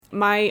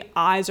my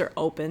eyes are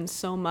open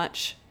so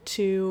much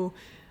to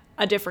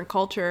a different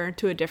culture,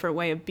 to a different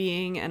way of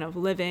being and of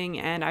living,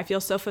 and I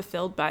feel so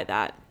fulfilled by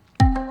that.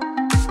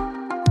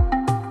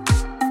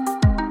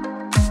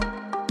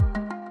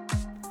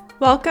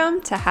 Welcome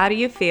to How Do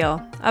You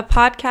Feel, a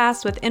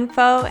podcast with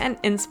info and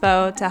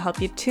inspo to help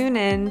you tune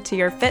in to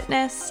your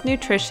fitness,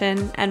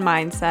 nutrition, and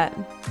mindset.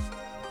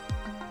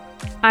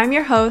 I'm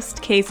your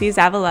host, Casey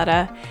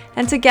Zavaleta,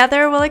 and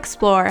together we'll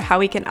explore how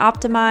we can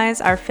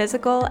optimize our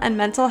physical and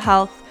mental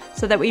health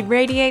so that we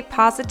radiate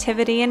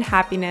positivity and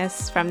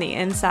happiness from the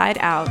inside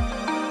out.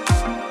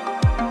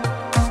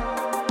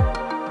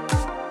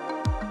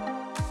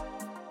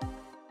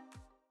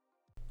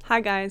 Hi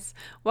guys,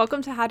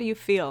 welcome to How Do You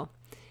Feel?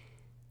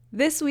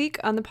 This week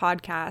on the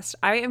podcast,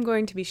 I am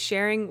going to be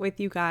sharing with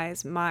you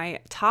guys my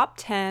top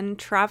 10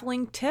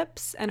 traveling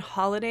tips and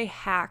holiday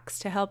hacks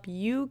to help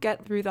you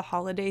get through the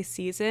holiday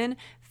season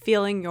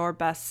feeling your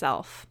best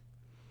self.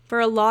 For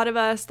a lot of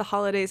us, the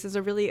holidays is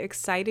a really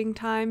exciting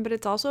time, but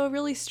it's also a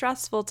really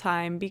stressful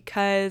time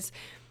because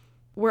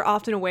we're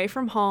often away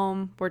from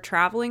home, we're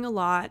traveling a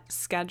lot,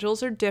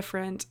 schedules are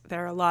different,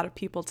 there are a lot of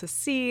people to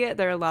see,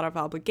 there are a lot of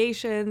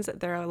obligations,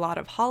 there are a lot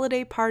of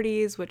holiday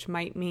parties, which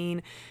might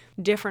mean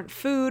different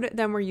food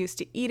than we're used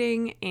to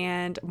eating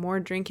and more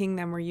drinking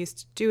than we're used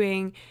to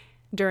doing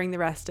during the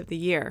rest of the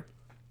year.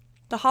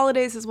 The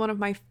holidays is one of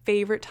my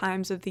favorite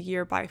times of the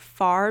year by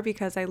far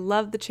because I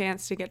love the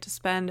chance to get to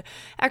spend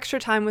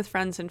extra time with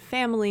friends and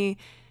family.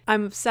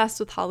 I'm obsessed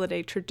with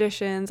holiday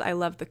traditions. I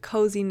love the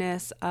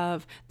coziness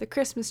of the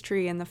Christmas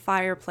tree and the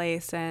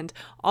fireplace and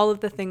all of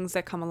the things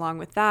that come along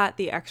with that,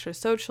 the extra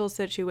social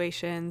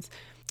situations.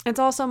 It's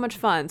all so much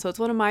fun. So it's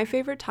one of my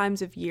favorite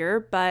times of year,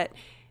 but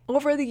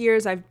over the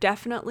years, I've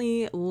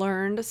definitely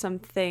learned some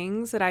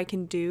things that I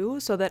can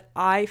do so that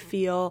I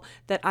feel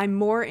that I'm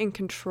more in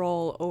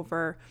control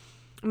over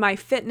my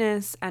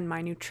fitness and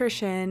my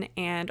nutrition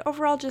and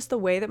overall just the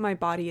way that my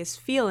body is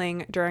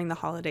feeling during the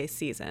holiday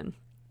season.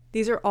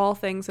 These are all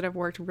things that have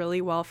worked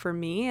really well for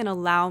me and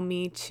allow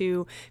me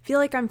to feel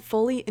like I'm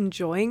fully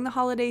enjoying the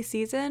holiday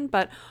season,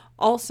 but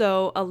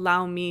also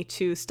allow me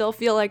to still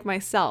feel like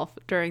myself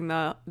during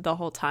the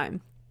whole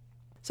time.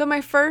 So my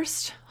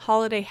first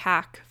holiday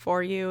hack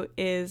for you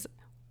is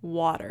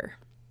water.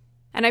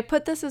 And I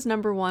put this as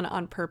number one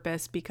on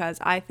purpose because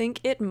I think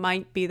it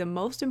might be the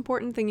most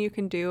important thing you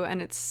can do,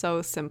 and it's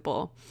so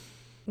simple.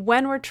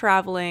 When we're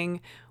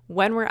traveling,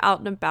 when we're out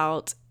and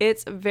about,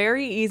 it's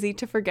very easy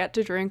to forget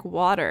to drink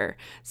water.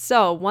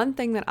 So one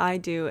thing that I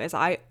do is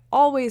I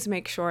always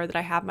make sure that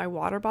I have my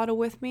water bottle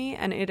with me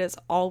and it is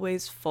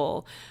always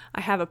full.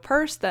 I have a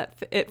purse that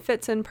it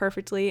fits in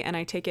perfectly and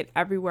I take it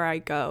everywhere I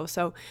go.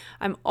 So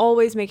I'm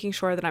always making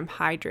sure that I'm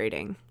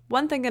hydrating.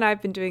 One thing that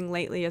I've been doing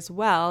lately as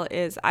well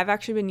is I've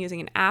actually been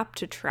using an app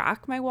to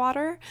track my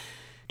water.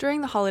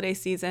 During the holiday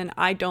season,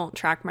 I don't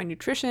track my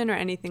nutrition or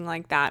anything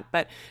like that,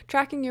 but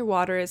tracking your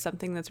water is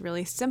something that's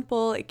really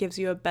simple. It gives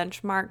you a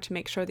benchmark to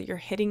make sure that you're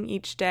hitting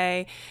each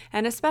day,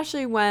 and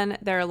especially when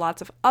there are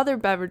lots of other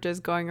beverages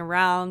going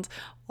around,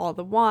 all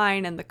the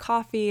wine and the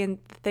coffee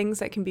and things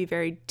that can be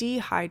very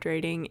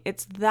dehydrating,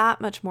 it's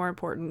that much more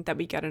important that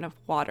we get enough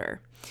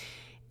water.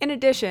 In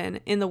addition,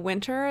 in the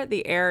winter,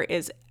 the air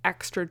is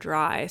extra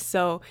dry,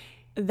 so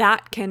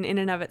that can in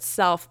and of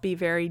itself be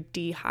very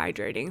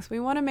dehydrating. So we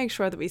want to make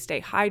sure that we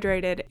stay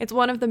hydrated. It's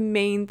one of the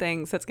main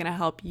things that's going to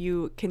help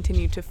you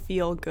continue to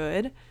feel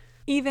good,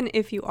 even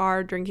if you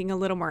are drinking a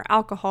little more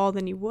alcohol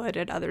than you would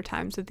at other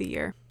times of the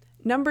year.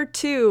 Number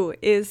 2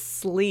 is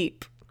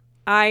sleep.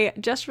 I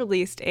just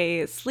released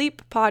a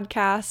sleep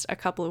podcast a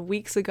couple of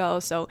weeks ago,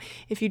 so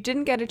if you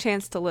didn't get a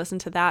chance to listen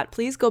to that,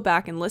 please go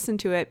back and listen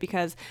to it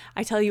because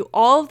I tell you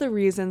all of the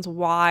reasons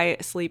why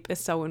sleep is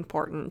so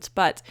important.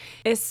 But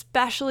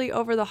especially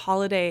over the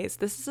holidays,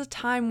 this is a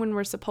time when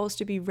we're supposed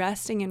to be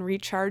resting and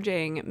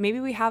recharging. Maybe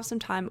we have some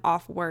time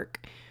off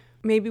work.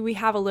 Maybe we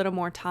have a little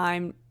more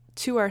time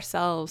to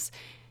ourselves.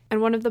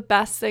 And one of the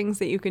best things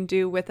that you can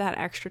do with that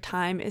extra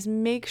time is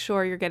make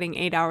sure you're getting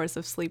 8 hours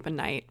of sleep a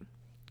night.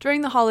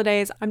 During the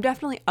holidays, I'm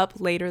definitely up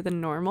later than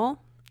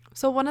normal.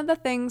 So one of the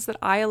things that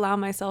I allow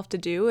myself to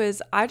do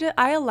is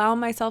I allow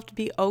myself to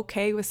be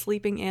okay with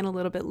sleeping in a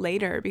little bit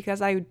later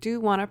because I do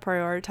want to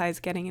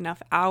prioritize getting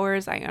enough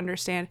hours. I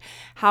understand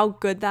how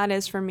good that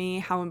is for me,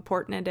 how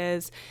important it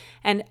is.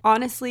 And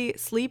honestly,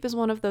 sleep is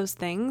one of those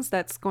things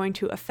that's going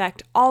to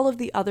affect all of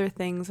the other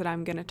things that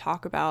I'm going to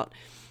talk about.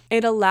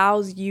 It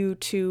allows you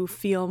to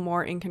feel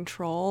more in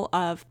control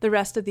of the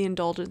rest of the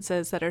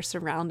indulgences that are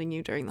surrounding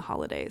you during the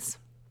holidays.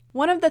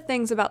 One of the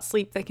things about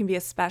sleep that can be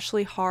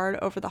especially hard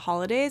over the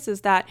holidays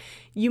is that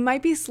you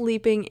might be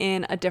sleeping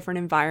in a different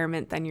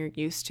environment than you're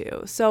used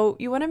to. So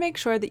you want to make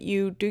sure that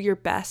you do your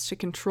best to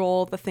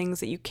control the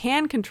things that you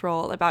can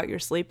control about your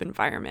sleep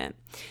environment.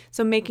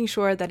 So making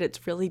sure that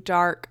it's really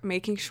dark,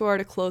 making sure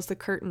to close the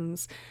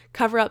curtains,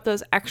 cover up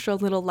those extra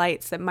little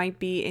lights that might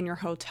be in your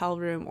hotel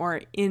room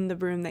or in the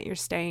room that you're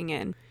staying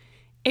in.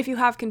 If you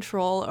have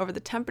control over the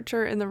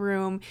temperature in the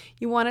room,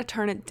 you want to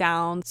turn it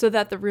down so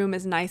that the room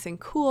is nice and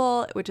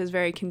cool, which is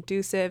very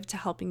conducive to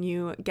helping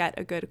you get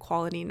a good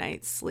quality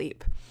night's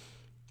sleep.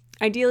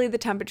 Ideally, the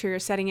temperature you're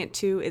setting it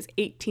to is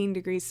 18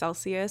 degrees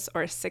Celsius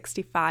or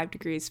 65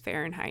 degrees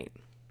Fahrenheit.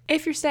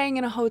 If you're staying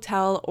in a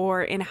hotel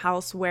or in a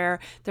house where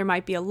there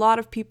might be a lot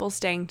of people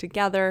staying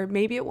together,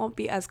 maybe it won't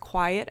be as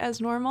quiet as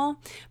normal,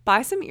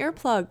 buy some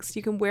earplugs.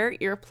 You can wear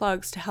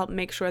earplugs to help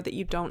make sure that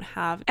you don't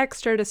have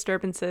extra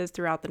disturbances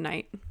throughout the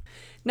night.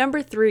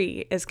 Number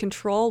 3 is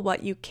control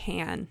what you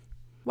can.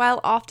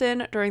 While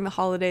often during the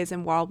holidays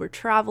and while we're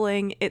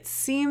traveling, it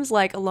seems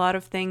like a lot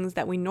of things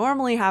that we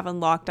normally have on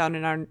lockdown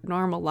in our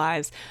normal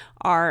lives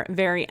are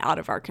very out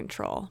of our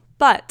control.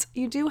 But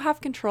you do have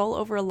control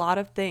over a lot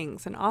of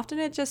things, and often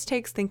it just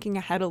takes thinking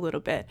ahead a little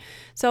bit.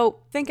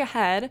 So think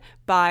ahead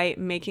by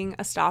making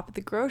a stop at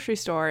the grocery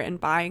store and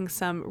buying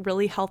some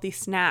really healthy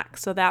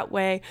snacks. So that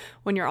way,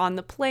 when you're on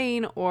the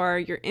plane or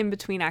you're in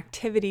between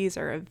activities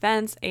or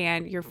events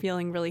and you're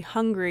feeling really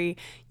hungry,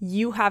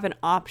 you have an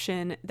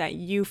option that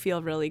you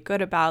feel really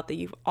good about that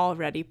you've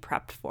already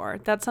prepped for.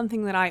 That's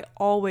something that I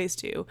always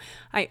do.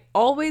 I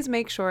always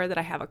make sure that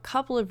I have a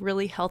couple of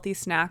really healthy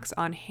snacks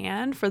on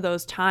hand for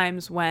those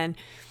times when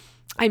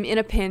I'm in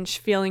a pinch,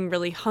 feeling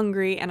really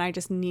hungry, and I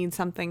just need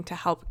something to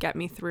help get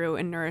me through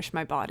and nourish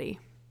my body.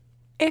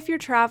 If you're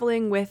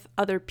traveling with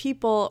other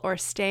people or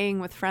staying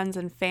with friends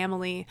and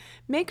family,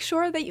 make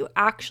sure that you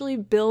actually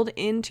build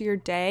into your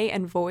day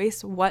and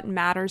voice what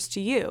matters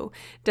to you.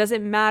 Does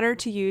it matter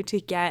to you to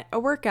get a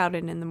workout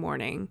in the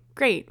morning?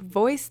 Great,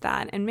 voice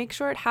that and make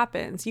sure it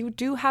happens. You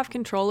do have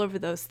control over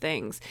those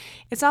things.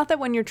 It's not that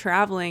when you're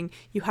traveling,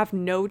 you have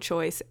no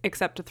choice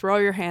except to throw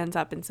your hands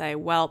up and say,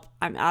 well,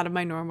 I'm out of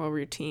my normal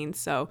routine,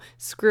 so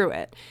screw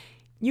it.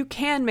 You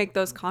can make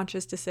those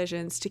conscious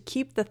decisions to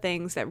keep the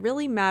things that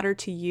really matter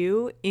to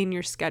you in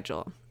your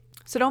schedule.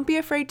 So don't be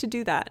afraid to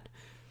do that.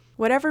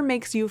 Whatever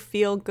makes you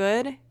feel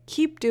good,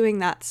 keep doing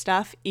that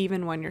stuff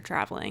even when you're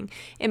traveling.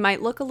 It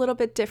might look a little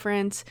bit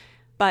different,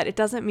 but it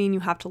doesn't mean you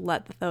have to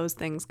let those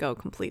things go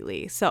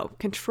completely. So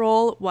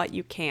control what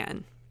you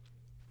can.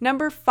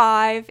 Number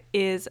 5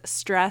 is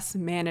stress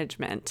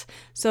management.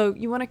 So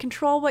you want to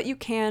control what you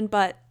can,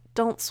 but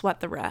don't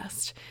sweat the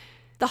rest.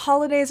 The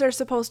holidays are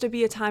supposed to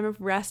be a time of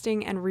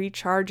resting and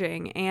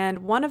recharging,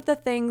 and one of the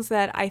things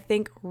that I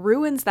think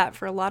ruins that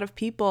for a lot of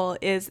people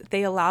is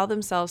they allow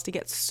themselves to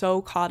get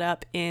so caught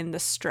up in the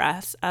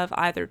stress of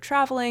either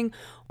traveling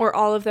or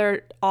all of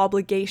their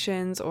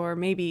obligations, or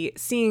maybe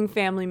seeing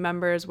family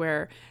members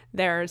where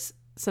there's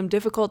some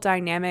difficult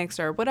dynamics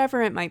or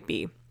whatever it might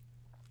be.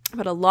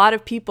 But a lot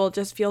of people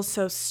just feel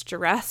so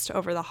stressed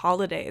over the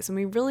holidays, and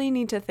we really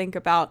need to think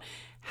about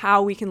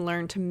how we can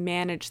learn to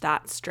manage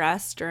that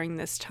stress during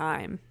this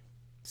time.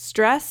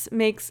 Stress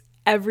makes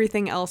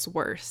everything else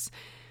worse.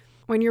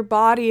 When your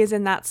body is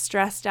in that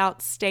stressed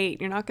out state,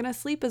 you're not going to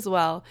sleep as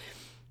well.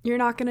 You're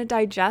not going to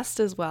digest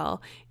as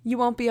well. You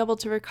won't be able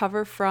to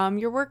recover from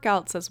your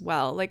workouts as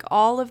well. Like,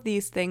 all of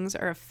these things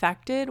are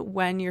affected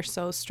when you're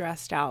so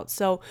stressed out.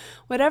 So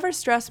whatever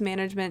stress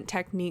management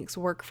techniques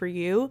work for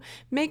you,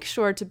 make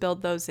sure to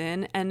build those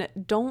in and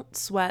don't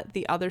sweat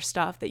the other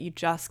stuff that you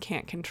just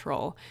can't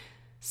control.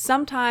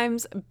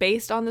 Sometimes,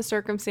 based on the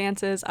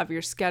circumstances of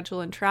your schedule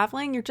and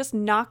traveling, you're just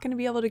not going to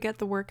be able to get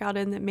the workout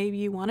in that maybe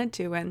you wanted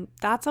to, and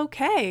that's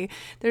okay.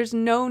 There's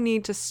no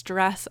need to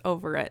stress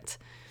over it.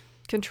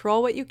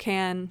 Control what you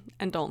can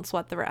and don't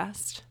sweat the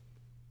rest.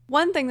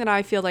 One thing that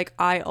I feel like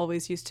I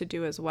always used to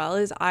do as well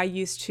is I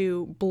used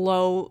to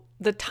blow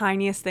the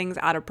tiniest things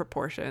out of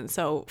proportion.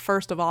 So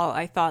first of all,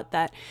 I thought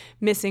that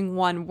missing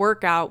one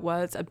workout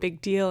was a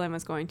big deal and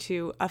was going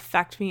to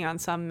affect me on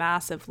some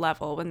massive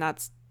level, when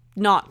that's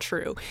not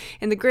true.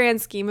 In the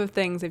grand scheme of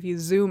things, if you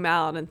zoom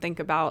out and think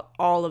about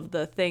all of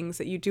the things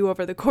that you do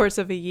over the course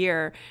of a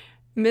year,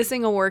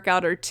 missing a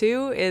workout or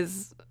two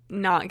is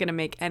not going to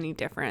make any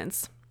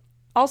difference.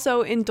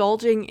 Also,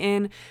 indulging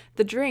in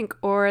the drink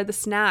or the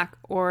snack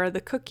or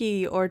the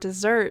cookie or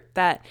dessert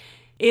that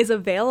is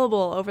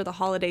available over the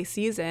holiday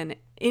season,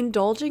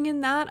 indulging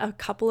in that a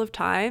couple of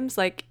times,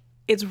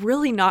 it's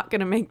really not going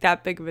to make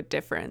that big of a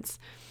difference.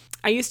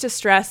 I used to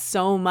stress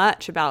so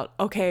much about,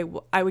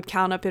 I would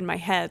count up in my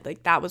head,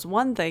 that was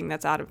one thing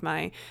that's out of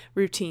my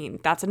routine.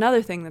 That's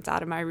another thing that's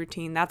out of my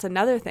routine. That's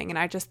another thing. And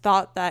I just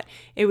thought that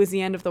it was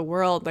the end of the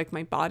world.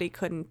 My body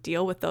couldn't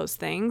deal with those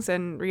things.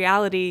 And in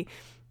reality,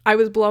 I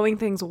was blowing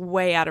things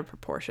way out of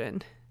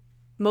proportion.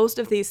 Most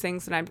of these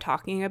things that I'm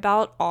talking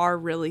about are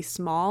really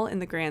small in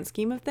the grand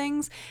scheme of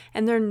things,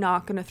 and they're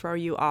not going to throw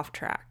you off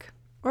track.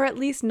 Or at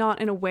least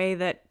not in a way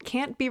that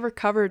can't be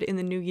recovered in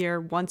the new year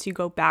once you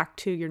go back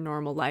to your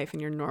normal life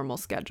and your normal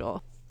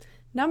schedule.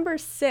 Number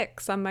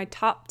 6 on my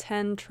top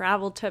 10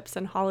 travel tips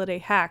and holiday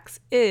hacks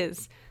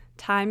is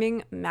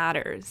timing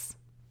matters.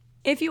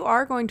 If you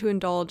are going to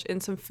indulge in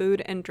some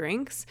food and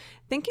drinks,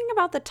 thinking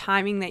about the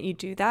timing that you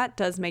do that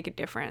does make a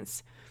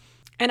difference.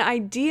 And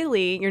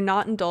ideally, you're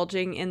not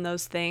indulging in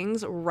those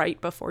things right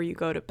before you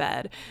go to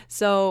bed.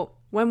 So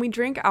when we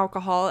drink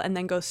alcohol and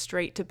then go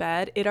straight to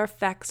bed, it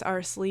affects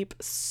our sleep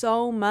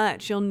so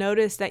much. You'll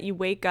notice that you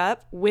wake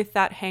up with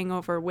that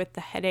hangover, with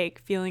the headache,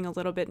 feeling a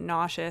little bit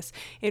nauseous.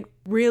 It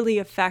really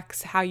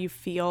affects how you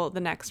feel the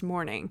next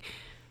morning.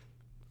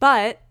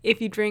 But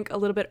if you drink a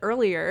little bit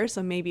earlier,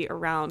 so maybe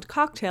around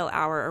cocktail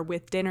hour or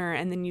with dinner,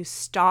 and then you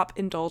stop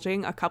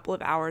indulging a couple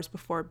of hours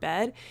before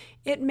bed,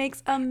 it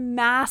makes a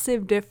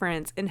massive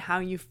difference in how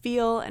you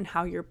feel and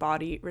how your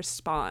body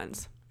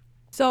responds.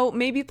 So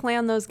maybe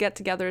plan those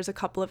get-togethers a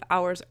couple of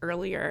hours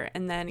earlier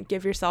and then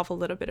give yourself a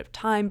little bit of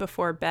time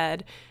before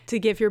bed to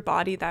give your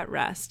body that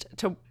rest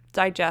to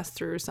digest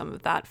through some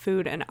of that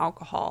food and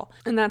alcohol.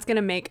 And that's going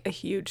to make a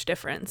huge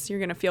difference. You're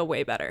going to feel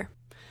way better.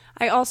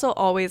 I also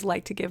always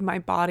like to give my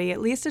body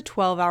at least a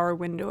 12-hour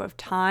window of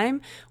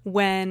time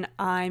when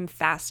I'm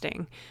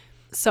fasting.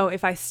 So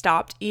if I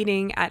stopped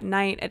eating at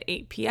night at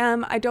 8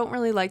 p.m., I don't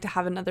really like to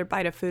have another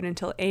bite of food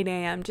until 8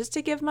 a.m. just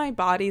to give my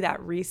body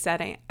that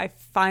resetting. I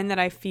find that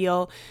I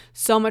feel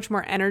so much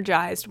more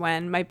energized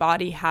when my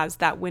body has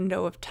that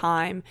window of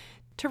time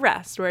to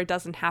rest where it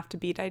doesn't have to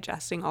be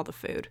digesting all the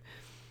food.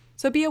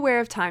 So be aware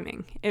of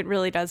timing. It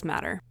really does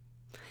matter.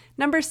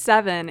 Number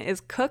 7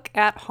 is cook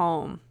at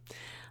home.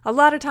 A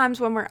lot of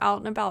times when we're out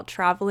and about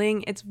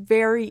traveling, it's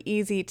very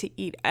easy to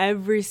eat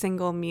every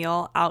single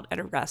meal out at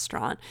a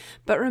restaurant.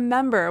 But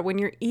remember, when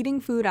you're eating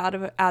food at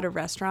a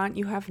restaurant,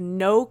 you have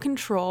no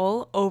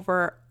control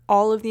over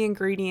all of the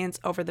ingredients,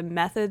 over the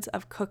methods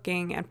of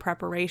cooking and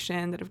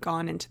preparation that have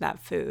gone into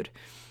that food.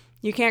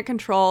 You can't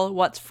control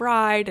what's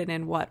fried and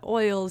in what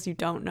oils. You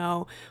don't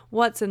know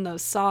what's in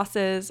those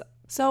sauces.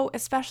 So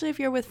especially if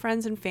you're with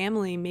friends and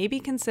family, maybe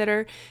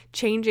consider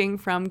changing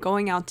from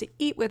going out to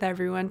eat with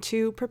everyone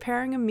to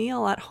preparing a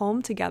meal at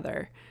home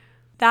together.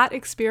 That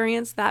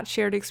experience, that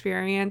shared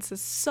experience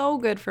is so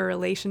good for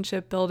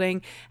relationship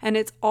building, and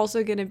it's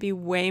also going to be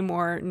way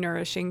more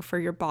nourishing for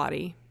your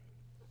body.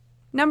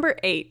 Number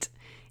 8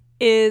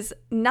 is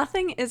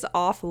nothing is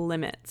off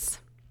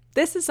limits.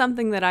 This is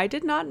something that I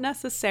did not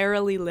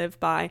necessarily live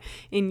by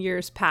in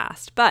years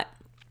past, but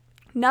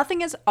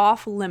nothing is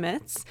off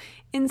limits.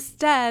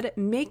 Instead,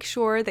 make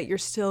sure that you're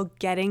still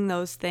getting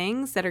those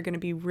things that are going to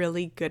be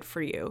really good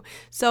for you.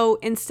 So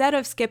instead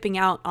of skipping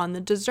out on the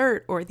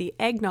dessert or the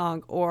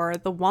eggnog or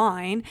the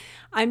wine,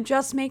 I'm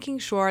just making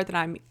sure that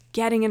I'm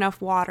getting enough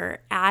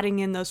water, adding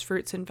in those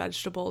fruits and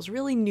vegetables,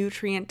 really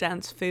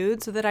nutrient-dense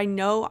food so that I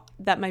know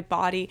that my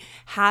body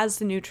has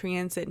the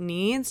nutrients it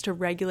needs to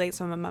regulate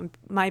some of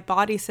my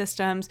body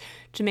systems,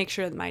 to make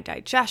sure that my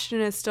digestion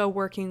is still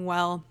working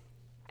well.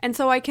 And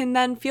so I can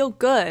then feel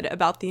good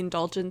about the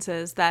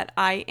indulgences that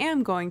I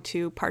am going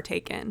to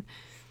partake in.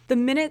 The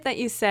minute that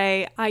you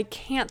say, I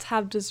can't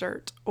have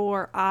dessert,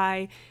 or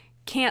I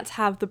can't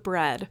have the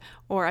bread,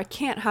 or I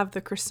can't have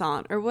the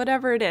croissant, or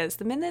whatever it is,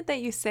 the minute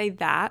that you say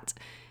that,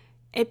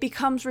 it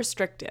becomes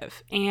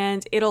restrictive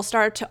and it'll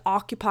start to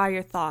occupy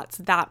your thoughts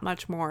that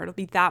much more. It'll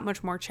be that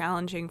much more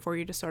challenging for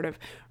you to sort of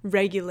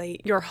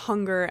regulate your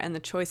hunger and the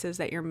choices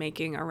that you're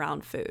making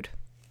around food.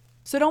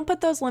 So don't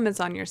put those limits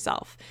on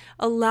yourself.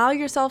 Allow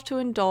yourself to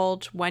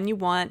indulge when you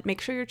want.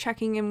 Make sure you're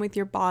checking in with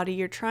your body.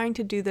 You're trying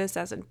to do this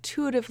as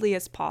intuitively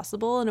as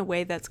possible in a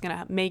way that's going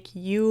to make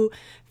you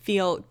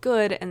feel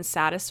good and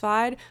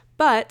satisfied,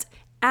 but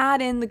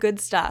add in the good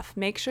stuff.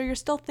 Make sure you're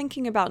still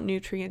thinking about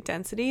nutrient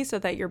density so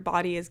that your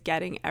body is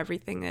getting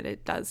everything that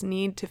it does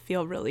need to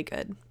feel really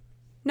good.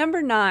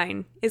 Number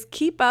 9 is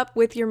keep up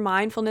with your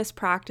mindfulness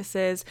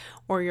practices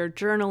or your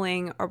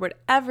journaling or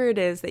whatever it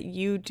is that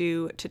you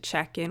do to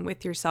check in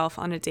with yourself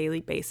on a daily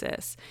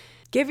basis.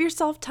 Give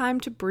yourself time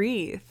to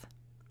breathe.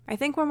 I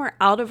think when we're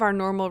out of our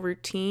normal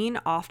routine,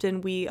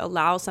 often we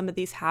allow some of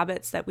these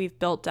habits that we've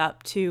built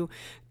up to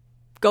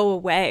go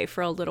away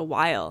for a little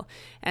while.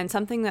 And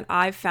something that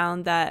I've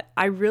found that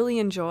I really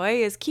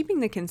enjoy is keeping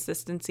the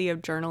consistency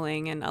of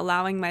journaling and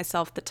allowing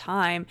myself the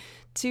time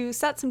to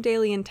set some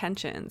daily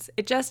intentions.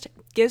 It just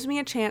gives me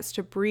a chance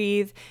to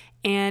breathe,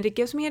 and it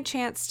gives me a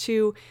chance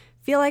to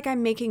feel like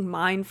I'm making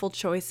mindful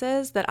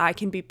choices that I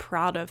can be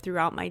proud of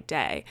throughout my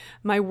day.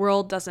 My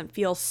world doesn't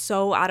feel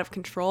so out of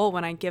control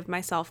when I give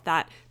myself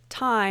that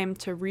time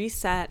to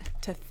reset,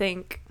 to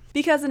think.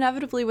 Because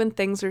inevitably when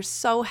things are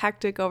so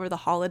hectic over the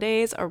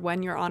holidays or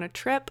when you're on a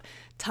trip,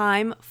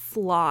 time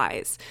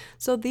flies.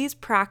 So these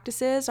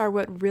practices are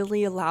what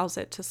really allows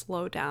it to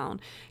slow down.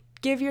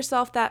 Give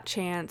yourself that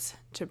chance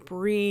to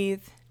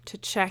breathe, to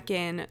check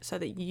in so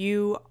that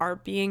you are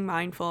being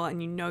mindful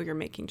and you know you're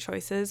making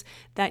choices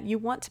that you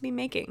want to be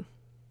making.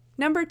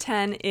 Number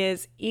 10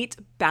 is eat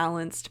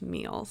balanced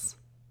meals.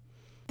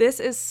 This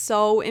is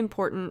so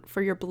important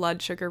for your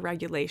blood sugar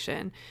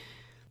regulation.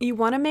 You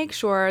want to make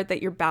sure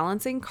that you're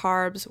balancing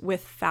carbs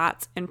with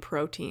fats and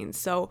proteins.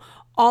 So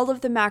all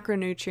of the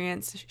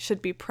macronutrients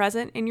should be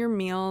present in your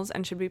meals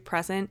and should be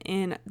present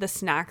in the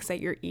snacks that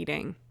you're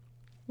eating.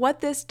 What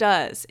this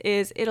does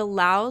is it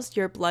allows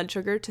your blood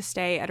sugar to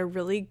stay at a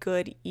really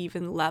good,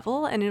 even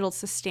level, and it'll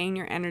sustain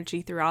your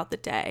energy throughout the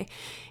day.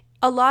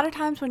 A lot of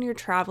times when you're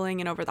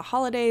traveling and over the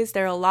holidays,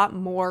 there are a lot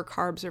more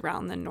carbs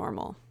around than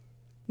normal.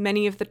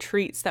 Many of the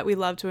treats that we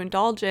love to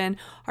indulge in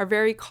are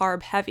very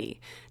carb heavy.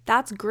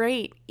 That's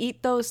great,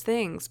 eat those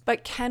things,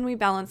 but can we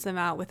balance them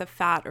out with a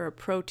fat or a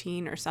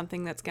protein or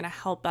something that's going to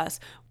help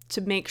us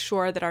to make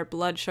sure that our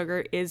blood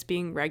sugar is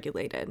being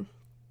regulated?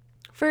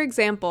 For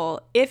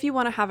example, if you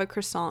want to have a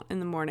croissant in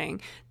the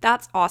morning,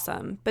 that's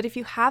awesome. But if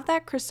you have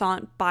that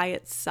croissant by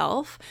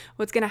itself,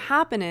 what's going to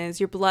happen is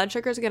your blood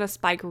sugar is going to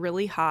spike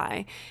really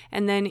high.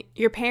 And then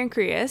your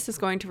pancreas is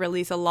going to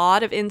release a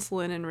lot of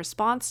insulin in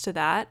response to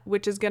that,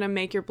 which is going to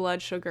make your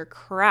blood sugar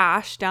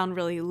crash down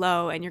really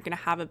low, and you're going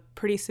to have a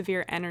pretty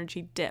severe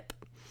energy dip.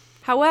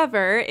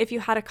 However, if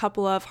you had a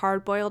couple of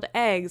hard-boiled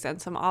eggs and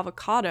some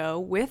avocado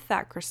with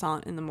that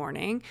croissant in the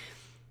morning,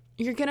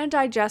 you're going to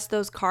digest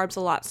those carbs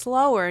a lot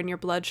slower, and your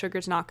blood sugar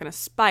is not going to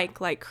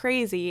spike like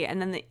crazy, and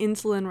then the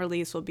insulin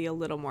release will be a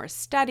little more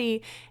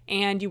steady,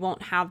 and you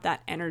won't have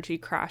that energy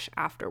crash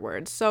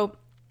afterwards. So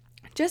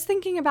just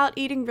thinking about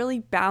eating really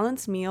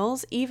balanced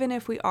meals, even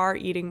if we are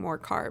eating more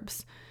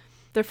carbs.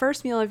 The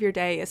first meal of your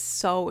day is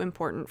so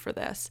important for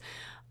this.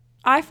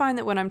 I find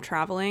that when I'm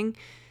traveling,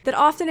 that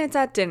often it's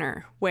at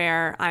dinner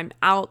where I'm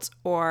out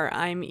or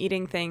I'm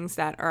eating things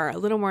that are a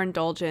little more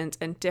indulgent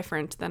and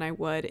different than I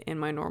would in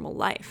my normal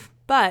life.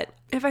 But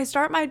if I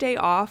start my day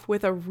off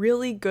with a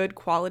really good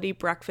quality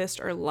breakfast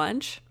or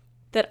lunch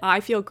that I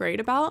feel great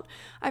about,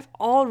 I've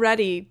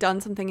already done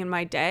something in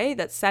my day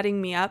that's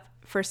setting me up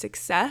for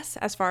success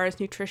as far as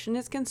nutrition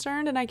is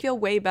concerned, and I feel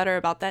way better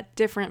about that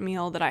different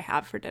meal that I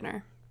have for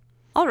dinner.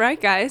 All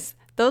right, guys.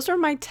 Those are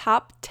my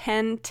top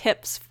 10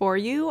 tips for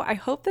you. I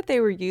hope that they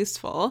were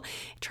useful.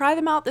 Try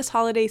them out this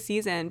holiday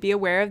season. Be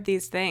aware of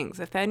these things.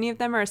 If any of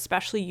them are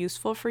especially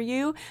useful for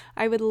you,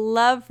 I would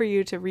love for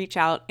you to reach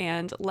out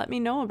and let me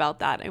know about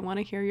that. I want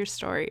to hear your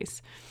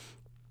stories.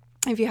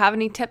 If you have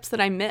any tips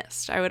that I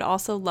missed, I would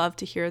also love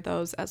to hear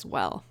those as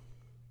well.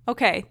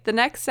 Okay, the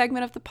next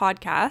segment of the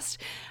podcast,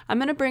 I'm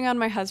going to bring on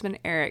my husband,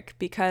 Eric,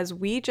 because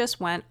we just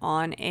went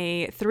on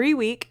a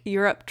 3-week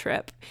Europe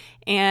trip.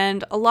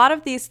 And a lot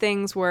of these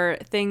things were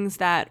things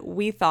that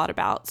we thought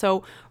about.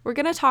 So we're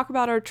going to talk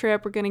about our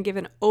trip. We're going to give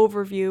an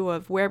overview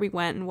of where we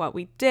went and what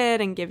we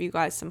did and give you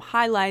guys some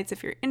highlights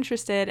if you're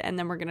interested. And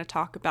then we're going to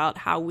talk about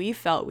how we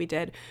felt we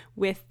did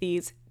with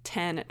these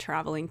 10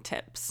 traveling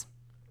tips.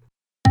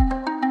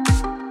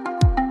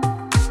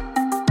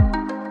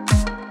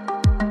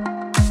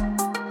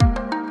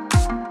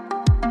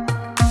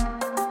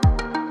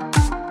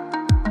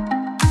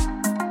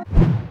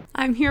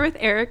 I'm here with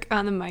Eric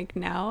on the mic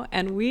now,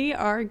 and we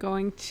are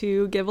going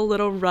to give a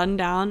little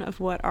rundown of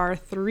what our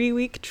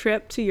 3-week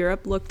trip to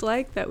Europe looked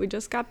like that we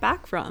just got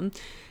back from.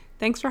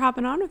 Thanks for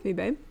hopping on with me,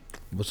 babe.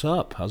 What's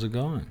up? How's it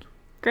going?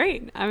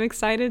 Great. I'm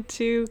excited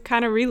to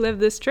kind of relive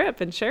this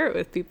trip and share it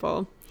with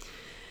people.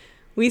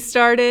 We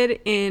started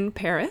in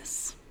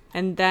Paris,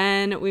 and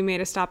then we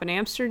made a stop in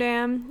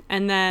Amsterdam,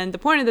 and then the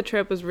point of the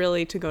trip was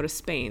really to go to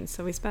Spain.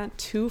 So we spent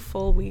 2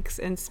 full weeks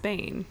in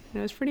Spain, and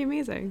it was pretty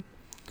amazing.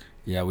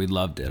 Yeah, we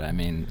loved it. I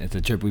mean, it's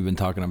a trip we've been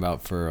talking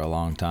about for a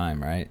long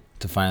time, right?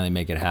 To finally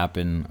make it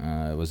happen,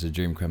 it was a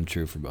dream come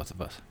true for both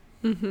of us.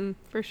 Mm-hmm,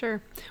 for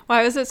sure.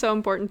 Why was it so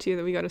important to you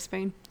that we go to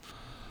Spain?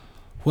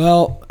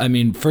 Well, I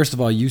mean, first of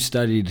all, you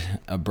studied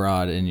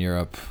abroad in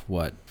Europe,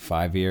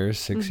 5 years,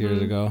 6 years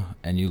ago,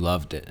 and you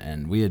loved it.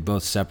 And we had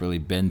both separately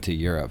been to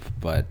Europe,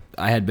 but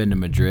I had been to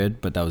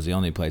Madrid, but that was the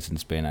only place in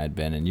Spain I had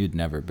been, and you'd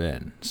never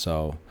been.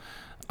 So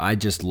I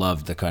just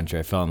loved the country.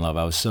 I fell in love.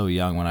 I was so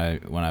young when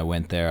I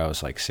went there. I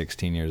was like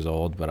 16 years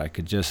old, but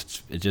it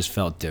just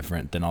felt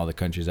different than all the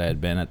countries I had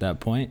been at that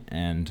point.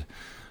 And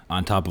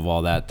on top of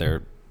all that,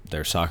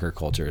 their soccer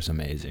culture is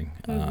amazing.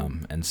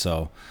 And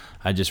so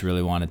I just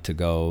really wanted to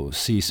go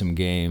see some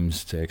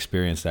games, to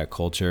experience that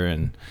culture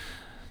and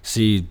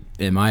see,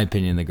 in my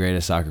opinion, the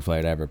greatest soccer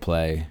player to ever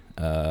play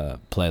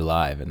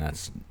live, and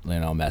that's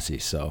Lionel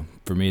Messi. So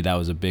for me, that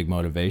was a big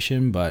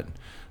motivation, but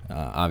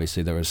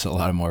obviously there was a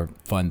lot of more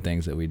fun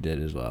things that we did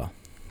as well.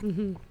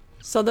 Mm-hmm.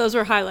 So those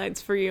were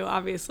highlights for you,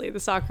 obviously. The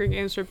soccer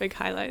games were big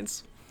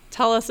highlights.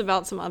 Tell us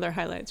about some other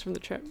highlights from the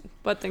trip.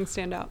 What things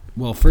stand out?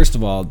 Well, first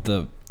of all,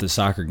 the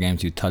soccer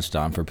games you touched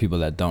on, for people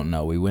that don't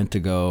know, we went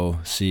to go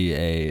see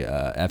a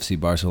FC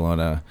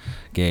Barcelona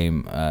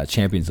game,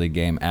 Champions League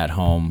game at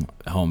home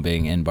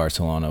being in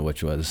Barcelona,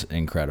 which was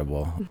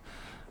incredible.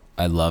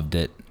 I loved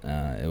it.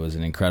 It was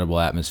an incredible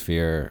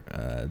atmosphere.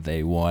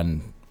 They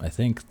won, I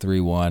think,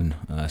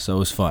 3-1, so it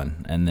was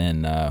fun. And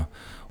then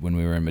when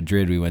we were in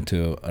Madrid, we went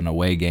to an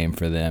away game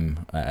for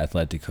them,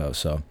 Atletico.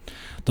 So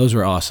those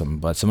were awesome.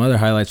 But some other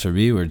highlights for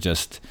me were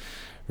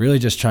really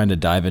just trying to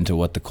dive into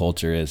what the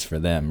culture is for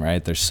them,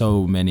 right? There's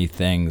so many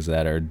things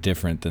that are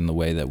different than the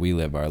way that we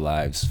live our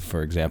lives.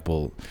 For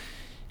example,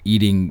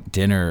 eating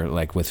dinner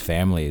like with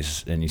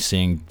families, and you're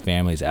seeing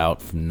families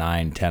out from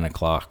 9-10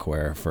 o'clock,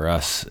 where for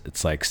us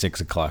it's like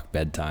 6 o'clock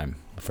bedtime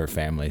for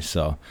families.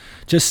 So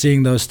just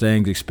seeing those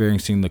things,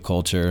 experiencing the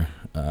culture,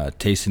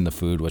 tasting the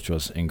food, which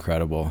was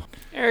incredible.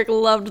 Eric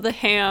loved the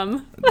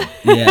ham.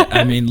 Yeah,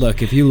 I mean,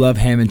 look, if you love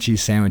ham and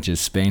cheese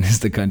sandwiches, Spain is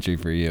the country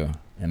for you.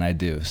 and I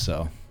do.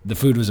 So the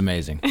food was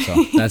amazing.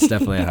 So that's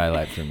definitely a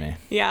highlight for me.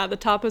 Yeah, the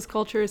tapas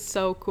culture is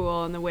so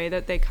cool, and the way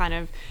that they kind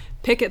of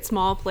pick at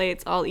small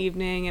plates all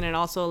evening, and it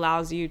also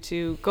allows you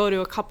to go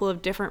to a couple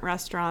of different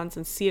restaurants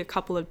and see a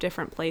couple of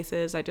different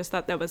places. I just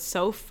thought that was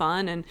so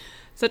fun and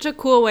such a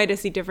cool way to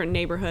see different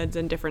neighborhoods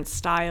and different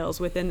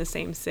styles within the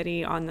same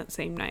city on that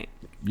same night.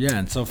 Yeah,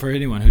 and so for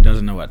anyone who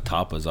doesn't know what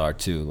tapas are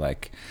too,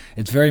 like,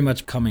 it's very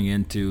much coming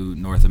into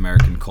North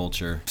American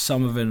culture.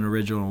 Some of it in an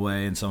original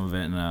way and some of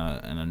it in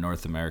a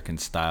North American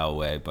style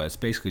way, but it's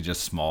basically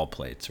just small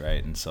plates,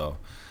 right? And so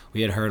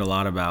we had heard a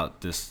lot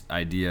about this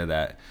idea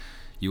that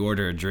you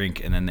order a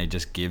drink and then they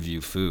just give you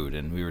food,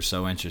 and we were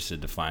so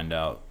interested to find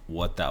out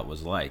what that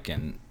was like.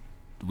 And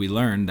we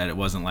learned that it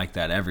wasn't like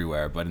that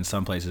everywhere, but in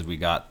some places we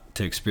got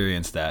to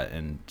experience that,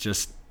 and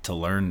just to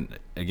learn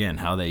again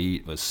how they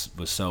eat was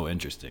so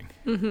interesting.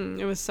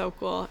 It was so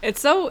cool.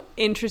 It's so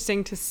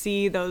interesting to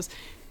see those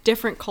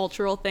different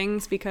cultural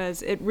things,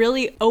 because it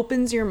really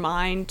opens your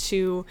mind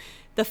to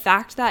the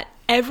fact that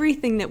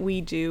everything that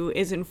we do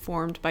is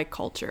informed by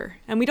culture,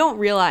 and we don't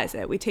realize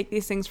it. We take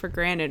these things for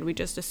granted. We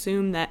just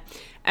assume that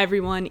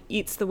everyone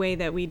eats the way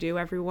that we do,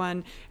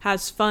 everyone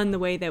has fun the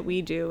way that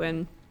we do,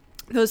 and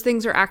those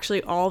things are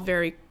actually all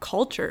very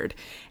cultured.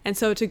 And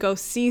so to go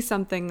see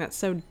something that's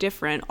so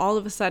different, all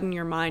of a sudden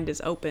your mind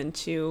is open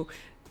to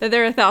that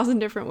there are 1,000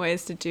 different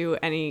ways to do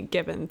any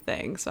given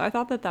thing. So I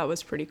thought that that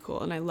was pretty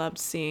cool, and I loved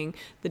seeing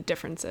the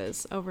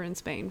differences over in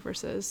Spain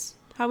versus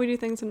how we do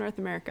things in North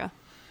America.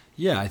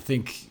 Yeah, I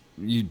think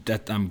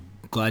I'm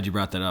glad you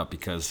brought that up,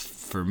 because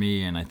for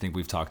me, and I think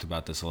we've talked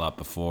about this a lot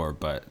before,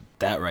 but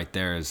that right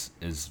there is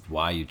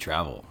why you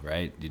travel,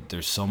 right?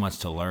 There's so much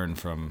to learn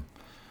from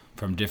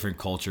different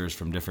cultures,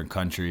 from different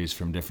countries,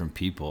 from different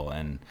people.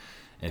 And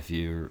if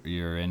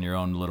you're in your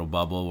own little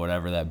bubble,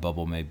 whatever that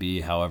bubble may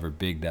be, however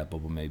big that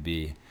bubble may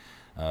be,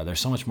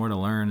 there's so much more to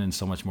learn and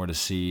so much more to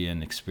see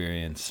and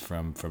experience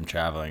from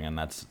traveling. And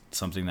that's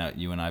something that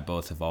you and I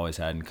both have always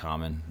had in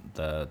common,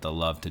 the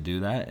love to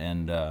do that.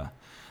 And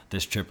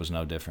this trip was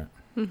no different.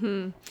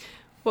 Mm-hmm.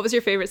 What was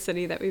your favorite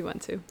city that we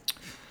went to?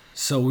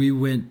 So we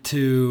went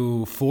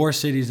to 4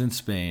 cities in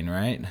Spain,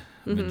 right?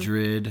 Mm-hmm.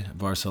 Madrid,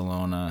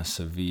 Barcelona,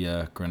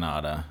 Sevilla,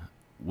 Granada,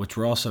 which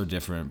were also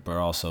different but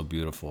also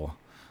beautiful.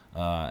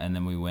 And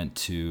then we went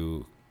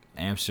to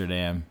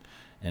Amsterdam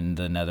in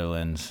the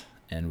Netherlands,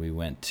 and we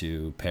went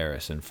to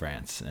Paris in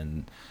France.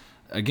 And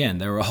again,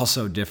 they were all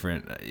so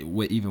different,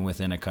 even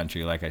within a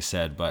country, like I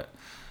said. But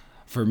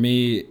for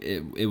me,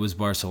 it was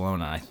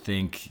Barcelona. I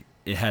think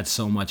it had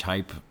so much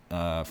hype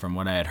from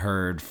what I had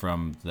heard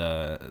from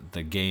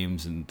the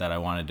games and that I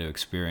wanted to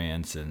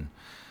experience, and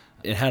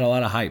it had a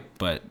lot of hype,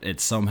 but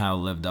it somehow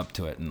lived up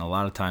to it. And a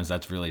lot of times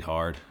that's really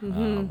hard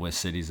with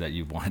cities that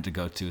you've wanted to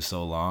go to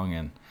so long.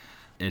 And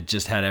it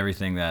just had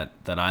everything that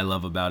I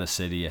love about a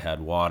city. It had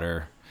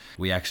water.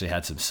 We actually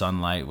had some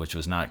sunlight, which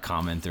was not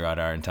common throughout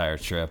our entire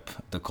trip.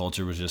 The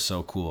culture was just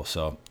so cool.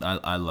 So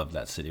I love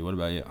that city. What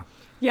about you?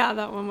 Yeah,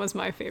 that one was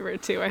my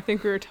favorite too. I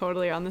think we were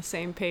totally on the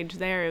same page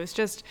there. It was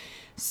just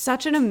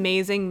such an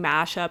amazing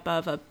mashup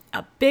of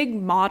a big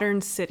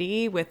modern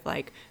city with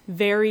like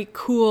very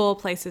cool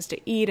places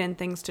to eat and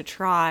things to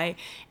try,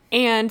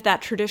 and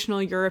that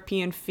traditional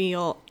European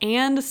feel,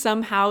 and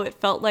somehow it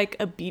felt like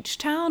a beach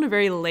town, a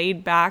very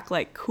laid back,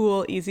 like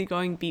cool,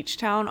 easygoing beach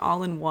town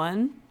all in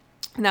one.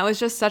 And that was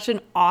just such an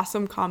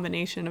awesome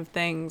combination of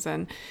things.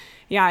 And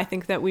yeah, I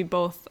think that we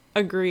both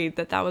agreed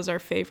that that was our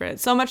favorite.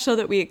 So much so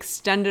that we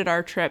extended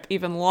our trip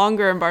even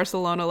longer in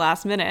Barcelona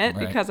last minute,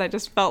 right, because I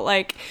just felt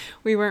like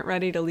we weren't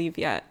ready to leave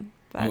yet.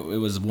 But it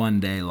was one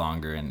day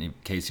longer, and in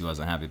case he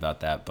wasn't happy about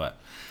that, but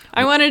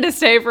I wanted to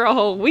stay for a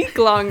whole week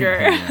longer.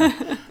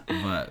 Yeah.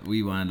 But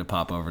we wanted to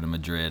pop over to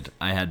Madrid.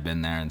 I had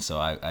been there, and so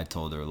I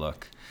told her,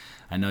 look,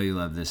 I know you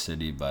love this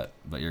city, but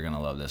you're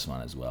gonna love this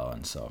one as well.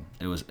 And so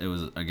it was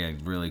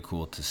again really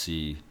cool to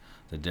see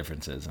the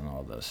differences in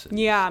all those cities.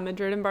 Yeah,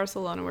 Madrid and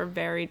Barcelona were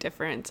very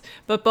different,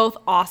 but both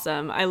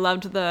awesome. I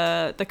loved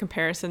the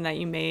comparison that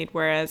you made,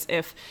 whereas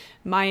if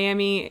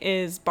Miami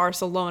is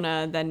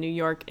Barcelona, then New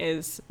York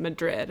is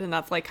Madrid. And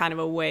that's like kind of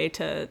a way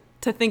to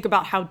think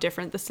about how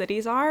different the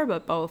cities are,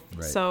 but both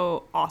right,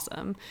 so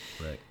awesome.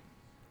 Right.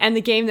 And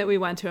the game that we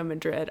went to in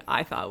Madrid,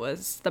 I thought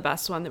was the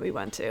best one that we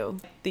went to.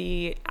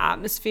 The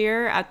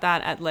atmosphere at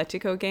that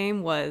Atletico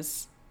game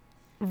was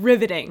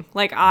riveting.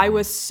 Like, I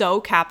was so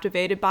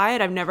captivated by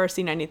it. I've never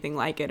seen anything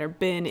like it or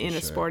been in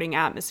a sporting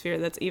atmosphere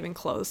that's even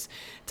close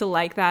to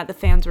like that. The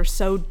fans were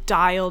so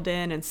dialed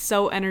in and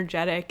so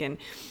energetic, and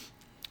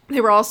they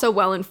were all so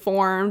well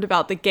informed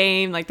about the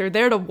game. Like, they're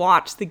there to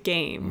watch the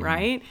game,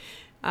 right?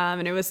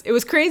 And it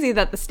was crazy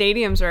that the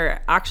stadiums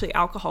are actually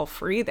alcohol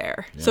free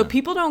there. Yeah. So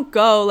people don't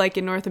go like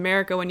in North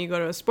America when you go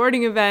to a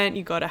sporting event,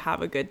 you go to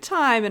have a good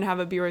time and have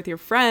a beer with your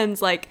friends.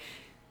 Like,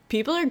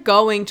 people are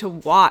going to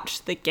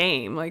watch the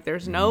game. Like,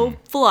 there's no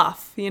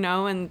fluff,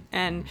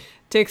 and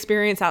to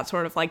experience that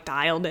sort of like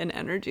dialed in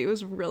energy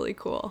was really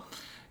cool.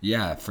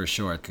 Yeah, for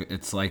sure.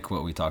 It's like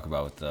what we talk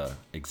about with the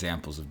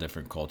examples of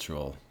different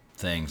cultural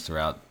things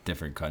throughout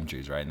different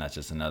countries, right? And that's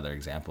just another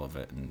example of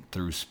it. And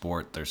through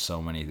sport, there's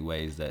so many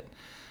ways that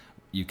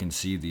you can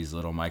see these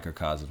little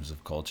microcosms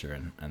of culture,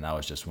 and that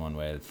was just one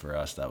way for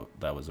us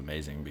that was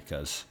amazing,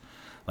 because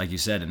like you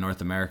said, in North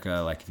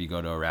America, like if you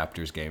go to a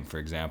Raptors game, for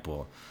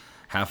example,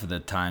 half of the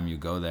time you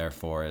go there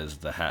for is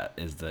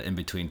the in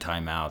between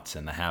timeouts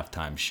and the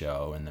halftime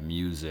show and the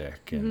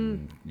music,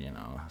 and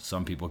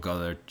some people go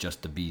there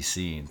just to be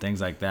seen, things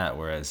like that,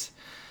 whereas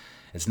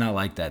it's not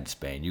like that in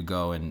Spain. You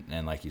go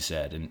and like you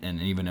said,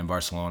 and even in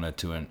Barcelona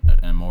to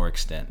a more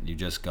extent, you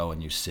just go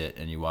and you sit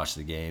and you watch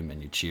the game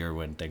and you cheer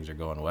when things are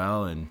going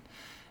well, and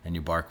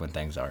you bark when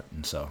things aren't.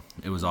 And so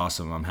it was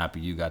awesome. I'm happy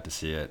you got to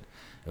see it.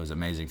 It was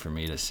amazing for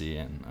me to see,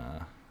 and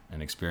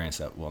an experience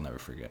that we'll never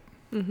forget.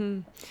 Mm-hmm.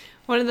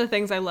 One of the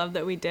things I love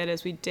that we did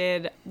is we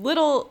did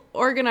little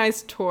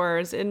organized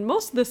tours in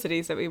most of the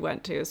cities that we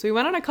went to. So we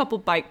went on a couple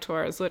bike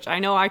tours, which I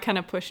know I kind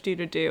of pushed you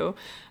to do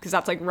because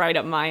that's like right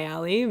up my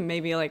alley.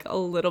 Maybe like a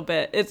little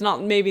bit. It's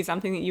not maybe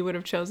something that you would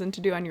have chosen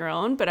to do on your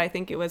own, but I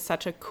think it was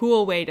such a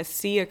cool way to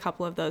see a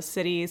couple of those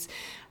cities.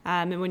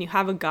 And when you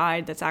have a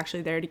guide that's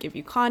actually there to give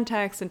you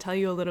context and tell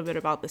you a little bit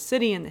about the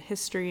city and the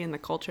history and the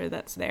culture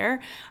that's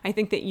there, I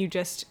think that you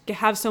just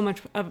have so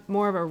much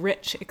more of a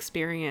rich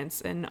experience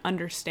in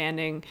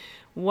understanding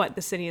what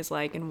the city is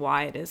like and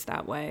why it is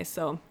that way.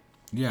 So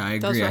yeah, I agree.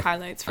 Those were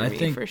highlights for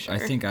me, for sure. I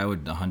think I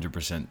would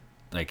 100%,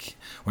 like,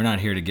 we're not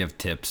here to give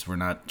tips. We're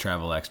not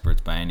travel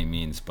experts by any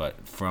means,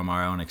 but from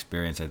our own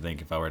experience, I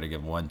think if I were to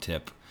give one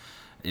tip,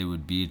 it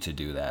would be to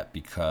do that,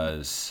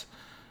 because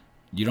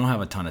you don't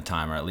have a ton of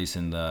time, or at least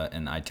in the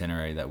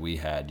itinerary that we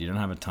had, you don't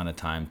have a ton of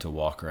time to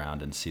walk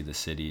around and see the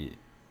city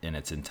in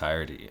its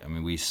entirety. I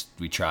mean,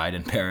 we tried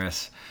in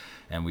Paris,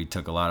 and we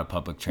took a lot of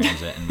public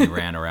transit, and we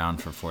ran around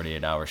for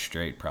 48 hours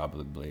straight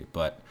probably.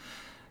 But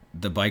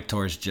the bike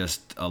tours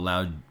just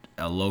allowed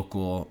a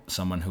local,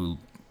 someone who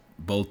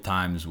both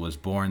times was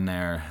born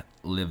there,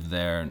 lived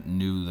there,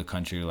 knew the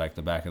country like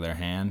the back of their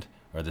hand,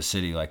 or the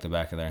city like the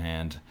back of their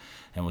hand,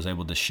 and was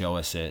able to show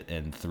us it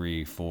in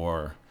 3,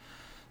 4,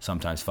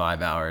 sometimes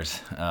 5 hours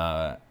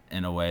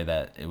in a way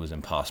that it was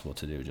impossible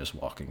to do just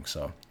walking.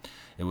 So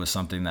it was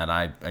something that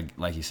I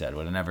like you said,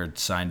 would have never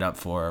signed up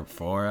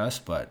for us,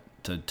 but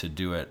to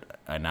do it,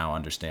 I now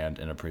understand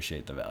and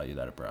appreciate the value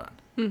that it brought.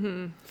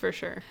 Mm-hmm, for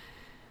sure.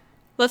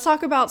 Let's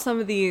talk about some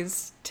of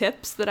these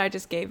tips that I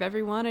just gave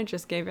everyone. I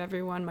just gave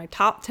everyone my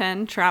top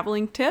 10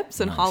 traveling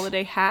tips and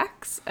holiday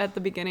hacks at the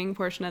beginning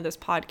portion of this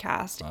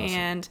podcast. Awesome.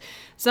 And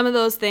some of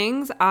those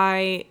things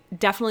I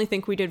definitely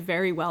think we did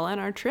very well on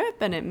our trip,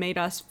 and it made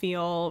us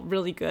feel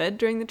really good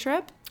during the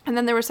trip. And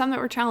then there were some that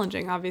were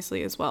challenging,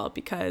 obviously, as well,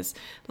 because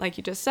like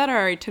you just said,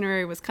 our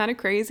itinerary was kind of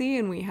crazy,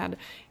 and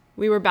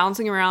we were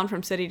bouncing around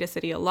from city to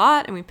city a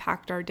lot, and we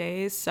packed our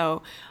days.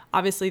 So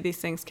obviously these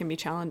things can be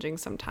challenging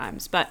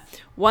sometimes. But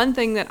one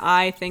thing that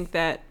I think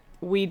that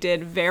we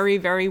did very,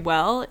 very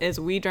well is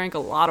we drank a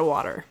lot of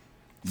water.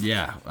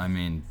 Yeah, I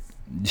mean,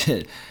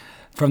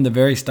 from the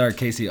very start,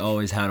 Casey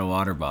always had a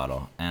water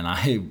bottle. And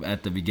I,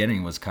 at the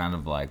beginning, was kind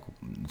of like,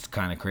 it's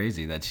kind of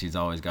crazy that she's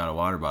always got a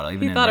water bottle,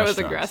 even in restaurants.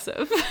 He thought it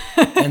was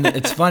aggressive. And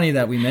it's funny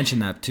that we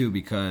mentioned that, too,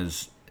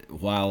 because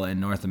while in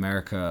North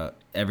America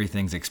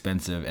everything's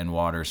expensive and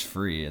water's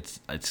free, it's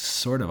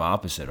sort of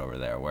opposite over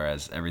there,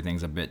 whereas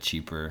everything's a bit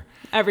cheaper.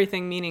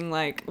 Everything meaning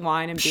like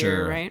wine and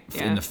beer, right?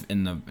 Yeah.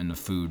 In the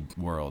food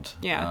world.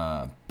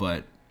 Yeah.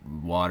 But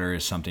water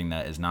is something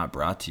that is not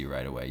brought to you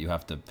right away. You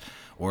have to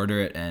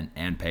order it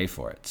and pay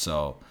for it.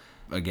 So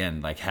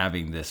again, like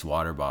having this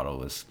water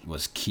bottle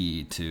was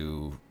key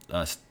to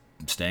us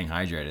staying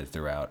hydrated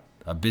throughout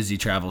a busy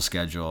travel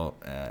schedule,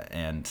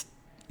 and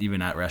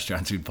even at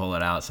restaurants we'd pull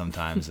it out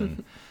sometimes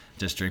and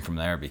just drink from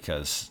there,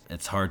 because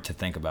it's hard to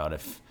think about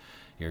if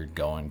you're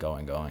going.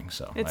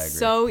 So it's I agree.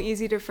 So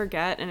easy to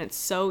forget, and it's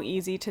so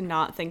easy to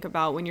not think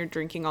about when you're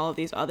drinking all of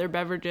these other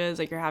beverages,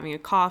 like you're having a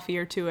coffee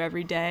or two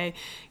every day,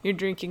 you're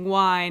drinking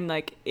wine,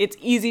 like it's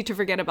easy to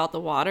forget about the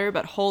water.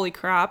 But holy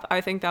crap, I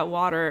think that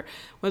water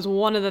was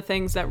one of the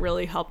things that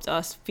really helped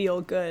us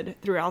feel good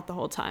throughout the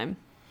whole time.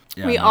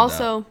 Yeah, we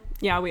also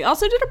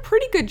did a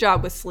pretty good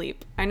job with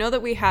sleep. I know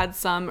that we had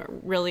some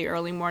really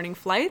early morning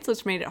flights,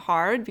 which made it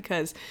hard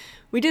because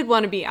we did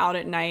want to be out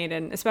at night,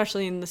 and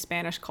especially in the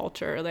Spanish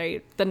culture,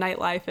 the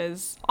nightlife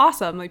is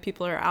awesome. Like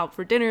people are out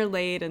for dinner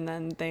late, and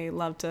then they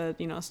love to,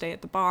 stay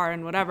at the bar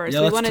and whatever.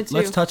 Yeah, so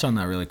let's touch on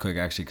that really quick,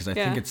 actually, because I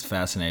think it's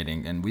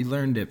fascinating. And we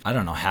learned it, I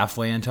don't know,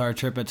 halfway into our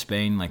trip at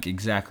Spain, like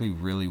exactly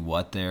really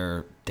what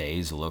their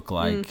days look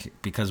like,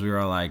 because we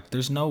were like,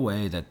 there's no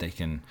way that they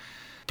can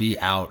be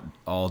out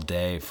all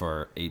day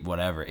for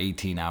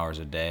 18 hours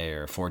a day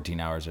or 14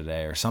 hours a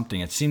day or something.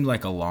 It seemed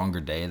like a longer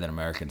day than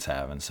Americans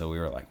have. And so we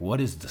were like, what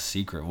is the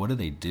secret? What do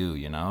they do,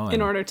 And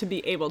in order to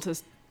be able to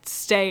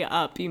stay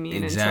up, you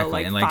mean,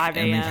 exactly. until 5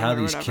 a.m. And how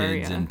these whatever,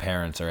 kids and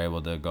parents are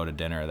able to go to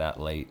dinner that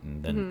late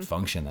and then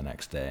function the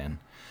next day. And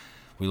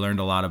we learned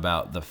a lot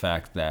about the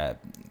fact that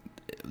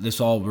this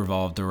all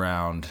revolved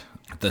around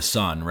the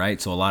sun,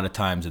 right? So a lot of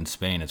times in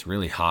Spain, it's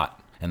really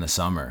hot in the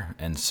summer.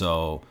 And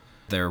so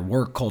their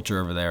work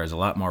culture over there is a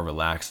lot more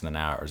relaxed than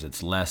ours.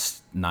 It's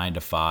less 9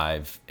 to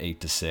 5,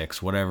 8 to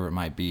 6, whatever it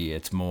might be.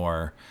 It's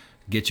more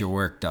get your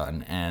work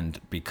done.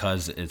 And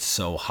because it's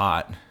so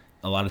hot,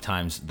 a lot of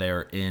times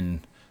they're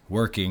in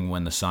working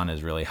when the sun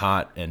is really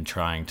hot and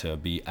trying to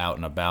be out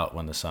and about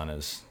when the sun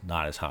is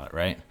not as hot,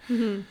 right?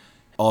 Mm-hmm.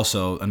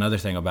 Also, another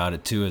thing about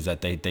it too is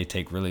that they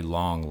take really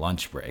long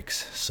lunch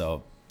breaks.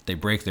 So they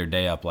break their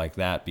day up like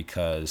that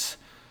because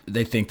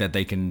they think that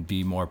they can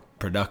be more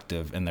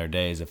productive in their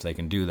days if they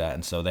can do that.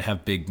 And so they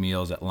have big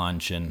meals at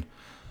lunch, and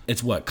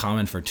it's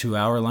common for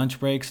 2-hour lunch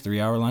breaks,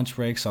 3-hour lunch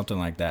breaks, something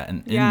like that.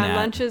 And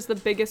lunch is the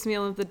biggest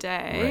meal of the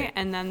day, right.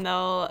 And then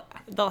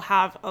they'll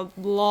have a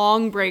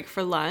long break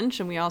for lunch.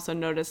 And we also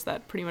noticed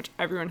that pretty much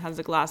everyone has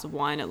a glass of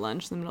wine at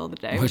lunch in the middle of the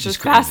day, which is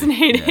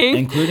fascinating. Yeah.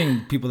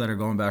 Including people that are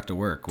going back to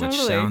work, which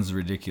sounds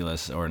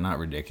ridiculous, or not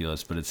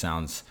ridiculous, but it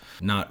sounds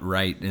not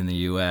right in the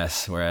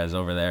U.S., whereas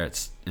over there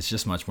it's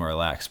just much more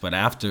relaxed. But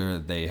after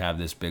they have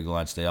this big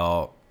lunch,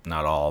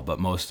 not all, but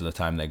most of the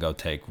time they go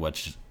take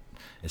what's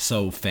is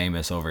so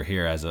famous over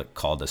here as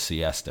called a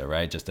siesta,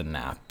 right? Just a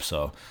nap.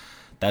 So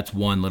that's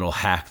one little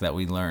hack that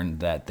we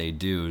learned that they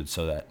do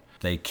so that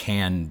they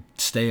can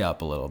stay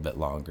up a little bit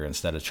longer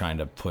instead of trying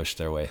to push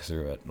their way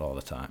through it all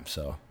the time.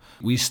 So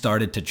we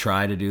started to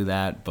try to do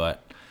that,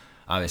 but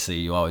obviously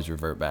you always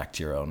revert back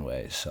to your own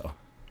ways. So.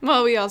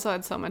 Well, we also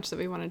had so much that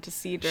we wanted to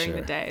see during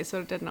the day,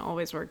 so it didn't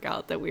always work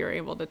out that we were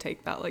able to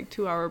take that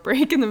 2-hour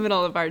break in the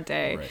middle of our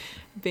day, right,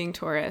 being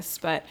tourists.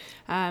 But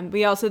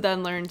we also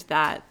then learned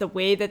that the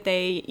way that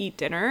they eat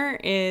dinner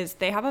is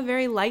they have a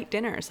very light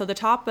dinner. So the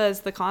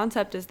tapas, the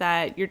concept is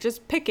that you're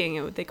just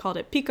picking. They called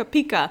it pica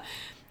pica.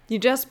 You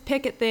just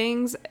pick at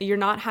things. You're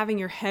not having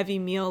your heavy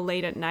meal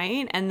late at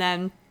night, and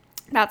then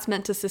that's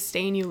meant to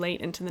sustain you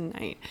late into the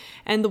night.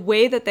 And the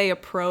way that they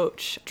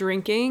approach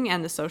drinking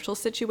and the social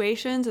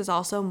situations is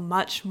also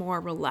much more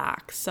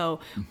relaxed. So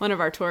one of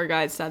our tour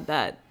guides said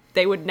that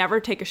they would never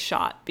take a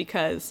shot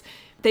because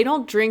they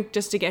don't drink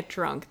just to get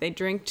drunk. They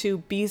drink to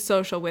be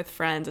social with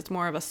friends. It's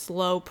more of a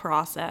slow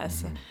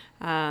process.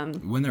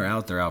 Mm-hmm. When they're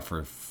out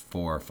for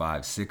 4,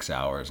 5, 6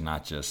 hours,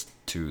 not just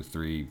 2,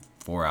 3,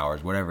 4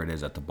 hours, whatever it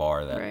is at the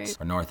bar that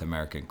our North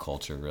American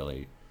culture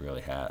really,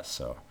 really has.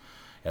 So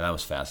yeah, that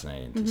was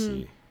fascinating to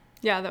see.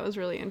 Yeah, that was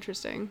really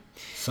interesting.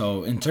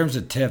 So in terms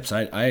of tips,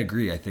 I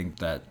agree. I think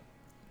that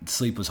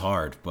sleep was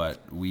hard,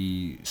 but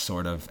we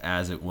sort of,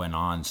 as it went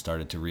on,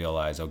 started to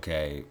realize,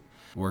 okay,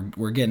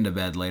 we're getting to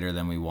bed later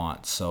than we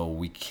want, so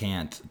we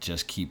can't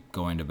just keep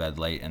going to bed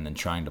late and then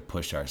trying to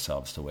push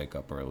ourselves to wake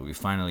up early. We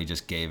finally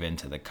just gave in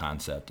to the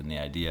concept and the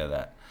idea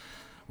that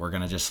we're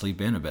going to just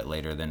sleep in a bit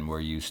later than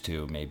we're used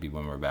to, maybe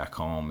when we're back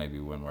home, maybe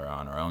when we're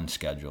on our own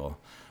schedule.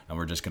 And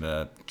we're just going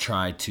to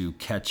try to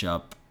catch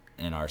up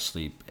in our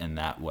sleep in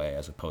that way,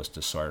 as opposed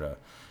to sort of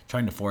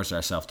trying to force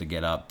ourselves to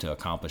get up to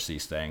accomplish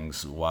these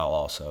things while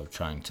also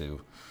trying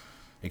to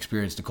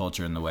experience the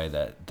culture in the way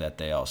that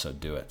they also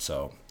do it.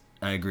 So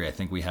I agree. I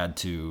think we had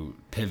to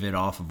pivot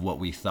off of what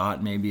we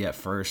thought maybe at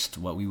first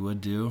what we would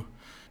do.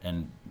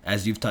 And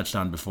as you've touched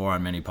on before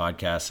on many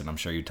podcasts, and I'm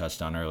sure you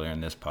touched on earlier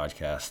in this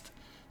podcast,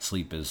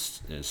 sleep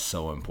is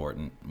so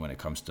important when it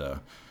comes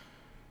to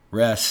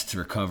rest,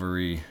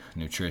 recovery,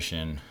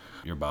 nutrition,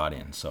 your body.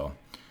 And so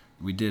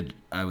we did,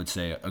 I would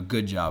say, a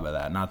good job of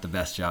that. Not the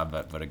best job,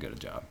 but a good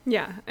job.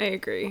 Yeah, I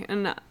agree.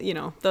 And,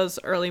 those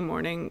early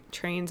morning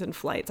trains and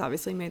flights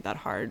obviously made that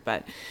hard.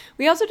 But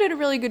we also did a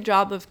really good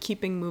job of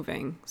keeping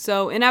moving.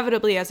 So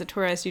inevitably, as a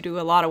tourist, you do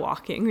a lot of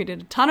walking. We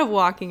did a ton of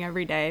walking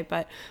every day,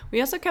 but we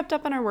also kept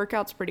up on our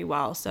workouts pretty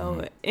well.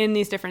 So in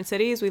these different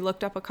cities, we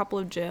looked up a couple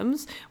of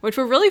gyms, which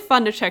were really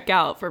fun to check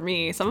out for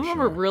me. Some of them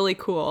were really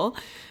cool.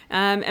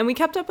 And we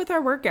kept up with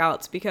our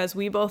workouts because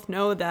we both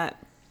know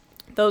that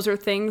those are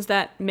things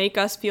that make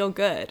us feel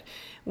good.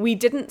 We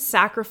didn't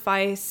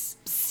sacrifice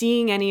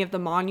seeing any of the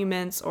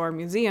monuments or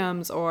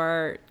museums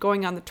or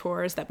going on the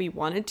tours that we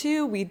wanted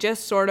to. We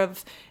just sort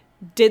of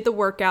did the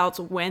workouts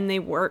when they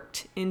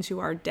worked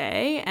into our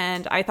day.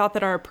 And I thought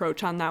that our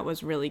approach on that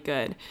was really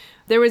good.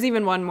 There was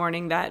even one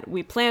morning that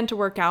we planned to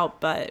work out,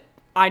 but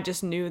I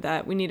just knew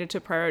that we needed to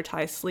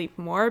prioritize sleep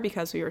more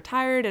because we were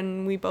tired,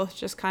 and we both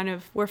just kind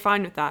of were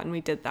fine with that, and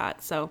we did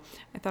that. So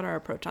I thought our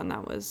approach on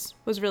that was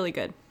really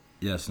good.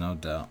 Yes, no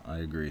doubt. I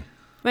agree.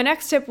 My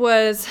next tip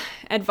was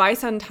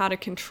advice on how to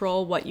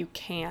control what you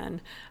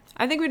can.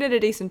 I think we did a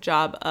decent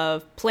job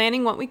of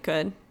planning what we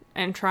could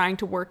and trying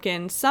to work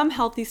in some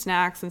healthy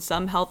snacks and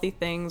some healthy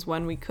things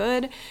when we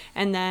could.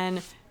 And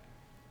then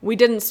we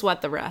didn't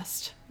sweat the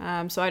rest.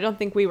 So I don't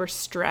think we were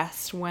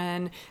stressed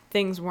when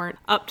things weren't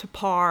up to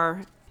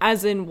par,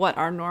 as in what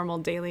our normal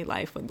daily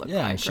life would look like.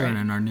 Yeah, sure. Right?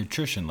 And our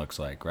nutrition looks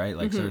like, right?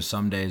 Like there's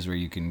some days where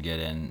you can get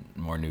in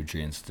more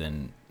nutrients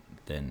than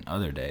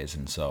other days.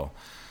 And so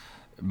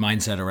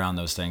mindset around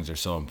those things are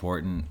so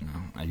important.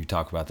 You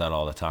talk about that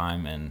all the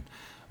time. And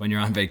when you're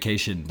on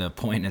vacation, the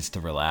point is to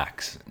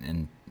relax.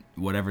 And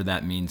whatever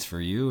that means for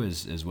you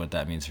is what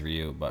that means for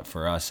you. But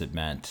for us, it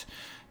meant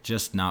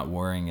just not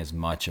worrying as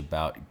much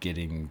about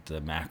getting the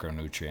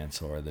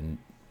macronutrients or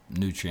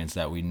nutrients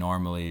that we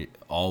normally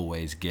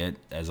always get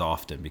as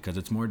often, because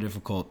it's more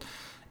difficult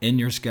in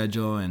your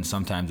schedule, and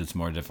sometimes it's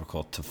more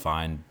difficult to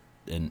find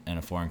in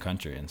a foreign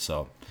country. And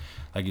so,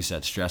 like you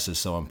said, stress is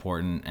so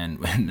important.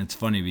 And it's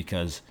funny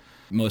because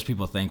most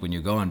people think when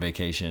you go on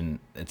vacation,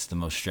 it's the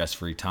most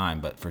stress-free time,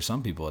 but for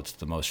some people, it's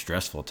the most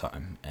stressful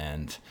time.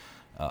 And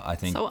I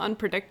think so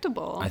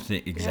unpredictable. I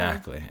think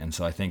exactly. Yeah. And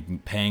so I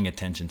think paying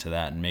attention to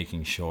that and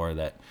making sure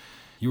that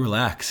you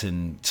relax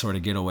and sort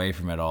of get away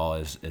from it all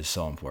is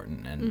so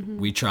important. And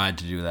we tried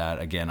to do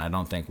that. Again, I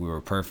don't think we were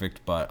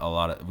perfect, but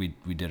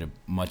we did a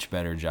much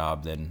better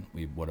job than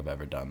we would have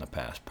ever done in the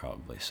past,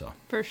 probably. So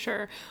for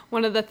sure.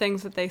 One of the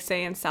things that they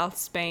say in South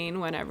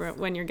Spain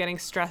when you're getting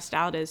stressed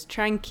out is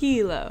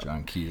tranquilo.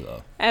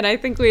 Tranquilo. And I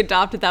think we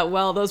adopted that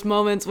well. Those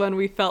moments when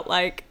we felt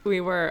like we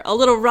were a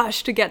little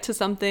rushed to get to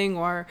something,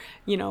 or,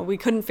 we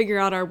couldn't figure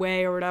out our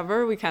way or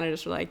whatever, we kind of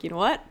just were like, you know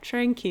what?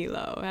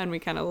 Tranquilo. And we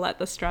kind of let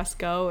the stress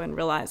go and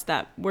realize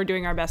that we're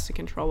doing our best to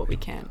control what we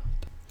can.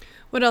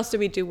 What else did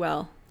we do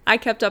well? I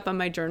kept up on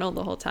my journal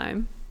the whole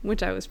time,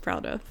 which I was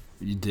proud of.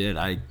 You did.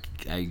 I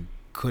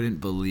couldn't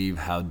believe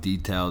how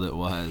detailed it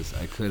was.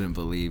 I couldn't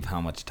believe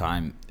how much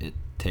time it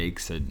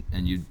takes, and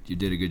you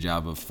did a good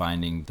job of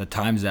finding the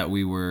times that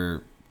we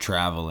were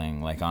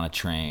traveling, like on a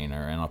train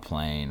or in a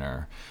plane,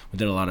 or we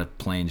did a lot of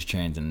planes,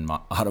 trains, and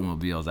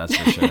automobiles, that's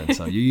for sure. And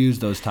so you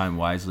used those time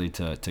wisely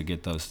to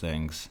get those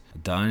things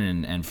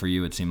done, and for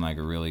you it seemed like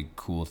a really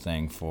cool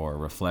thing for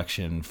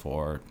reflection,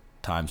 for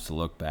times to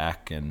look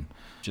back and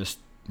just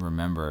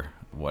remember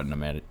what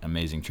an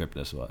amazing trip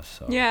this was.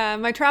 So yeah,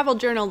 my travel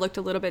journal looked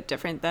a little bit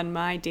different than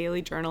my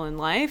daily journal in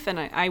life, and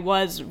I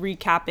was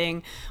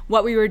recapping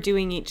what we were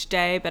doing each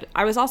day, but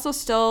I was also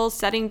still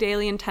setting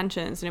daily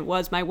intentions, and it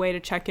was my way to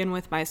check in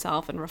with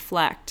myself and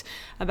reflect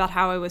about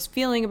how I was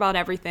feeling about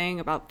everything,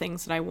 about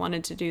things that I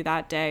wanted to do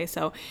that day.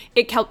 So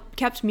it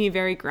kept me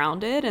very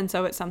grounded, and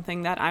so it's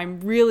something that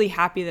I'm really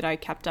happy that I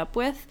kept up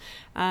with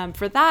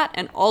for that,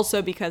 and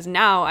also because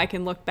now I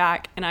can look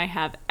back and I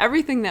have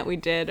everything that we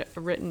did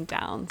written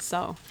down.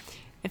 So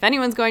if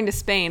anyone's going to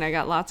Spain, I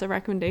got lots of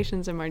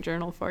recommendations in my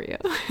journal for you.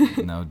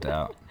 No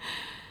doubt.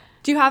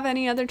 Do you have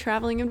any other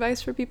traveling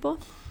advice for people?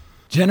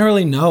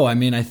 Generally, no. I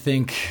mean, I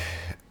think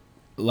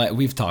like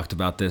we've talked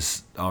about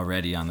this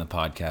already on the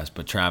podcast,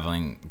 but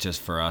traveling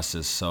just for us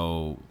is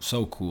so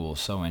cool,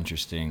 so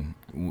interesting.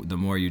 The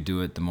more you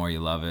do it, the more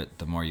you love it,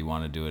 the more you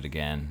want to do it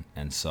again.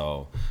 And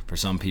so for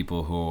some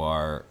people who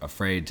are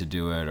afraid to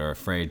do it, or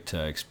afraid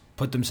to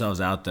put themselves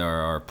out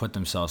there, or put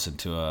themselves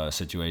into a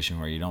situation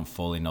where you don't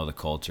fully know the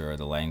culture or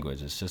the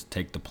language, it's just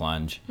take the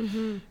plunge,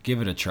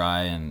 give it a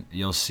try, and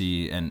you'll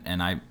see. And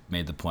I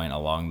made the point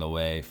along the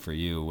way for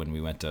you when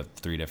we went to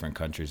 3 different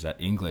countries that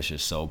English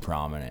is so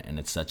prominent, and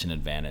it's such an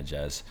advantage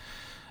as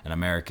an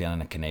American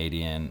and a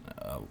Canadian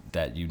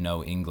that you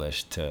know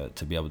English to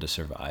be able to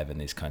survive in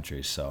these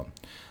countries. So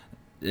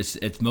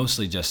it's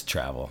mostly just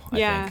travel.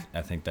 Yeah.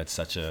 I think that's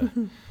such a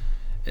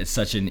it's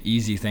such an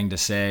easy thing to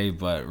say,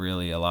 but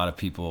really a lot of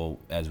people,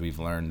 as we've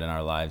learned in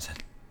our lives,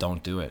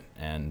 don't do it.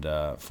 And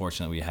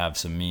fortunately, we have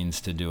some means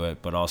to do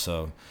it, but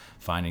also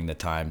finding the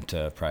time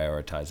to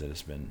prioritize it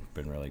has been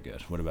really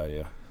good. What about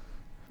you?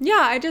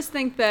 Yeah, I just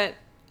think that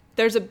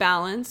there's a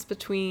balance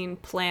between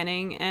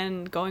planning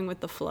and going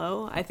with the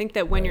flow. I think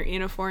that when you're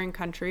in a foreign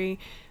country,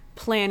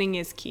 planning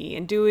is key,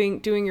 and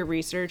doing your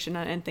research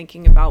and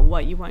thinking about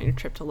what you want your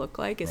trip to look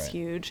like is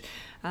huge.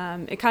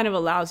 It kind of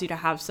allows you to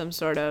have some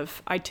sort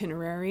of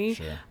itinerary.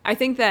 Sure. I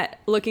think that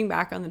looking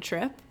back on the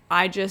trip,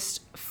 I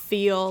just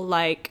feel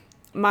like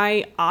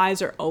my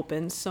eyes are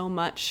open so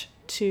much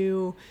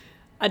to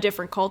a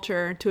different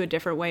culture, to a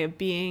different way of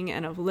being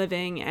and of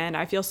living, and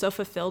I feel so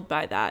fulfilled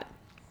by that.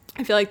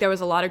 I feel like there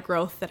was a lot of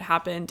growth that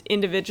happened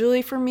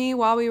individually for me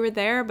while we were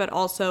there, but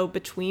also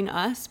between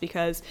us,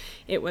 because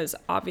it was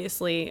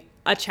obviously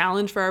a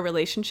challenge for our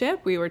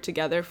relationship. We were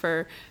together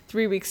for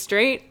 3 weeks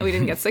straight. We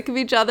didn't get sick of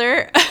each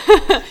other.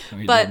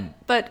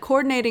 But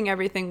coordinating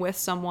everything with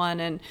someone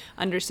and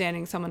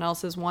understanding someone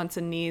else's wants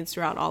and needs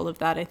throughout all of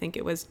that, I think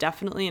it was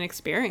definitely an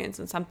experience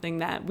and something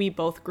that we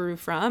both grew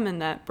from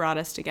and that brought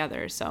us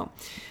together. So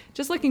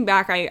just looking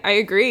back, I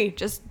agree.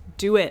 Just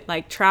do it.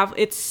 Like, travel,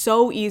 it's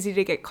so easy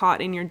to get caught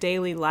in your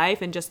daily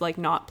life and just like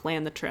not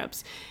plan the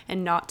trips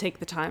and not take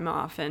the time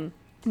off and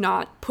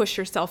not push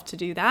yourself to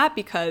do that,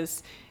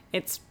 because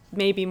it's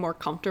maybe more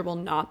comfortable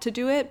not to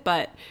do it,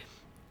 but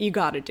you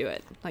got to do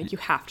it. Like, you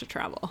have to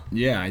travel.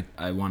 Yeah,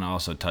 I want to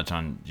also touch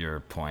on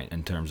your point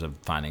in terms of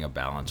finding a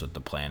balance with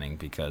the planning,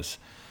 because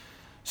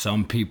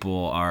some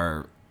people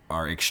are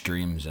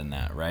extremes in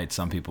that, right?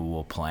 Some people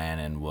will plan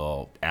and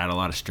will add a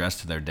lot of stress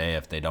to their day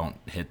if they don't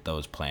hit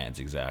those plans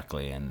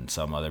exactly, and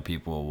some other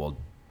people will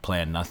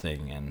plan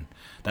nothing, and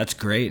that's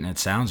great and it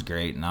sounds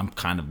great, and I'm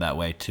kind of that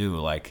way too.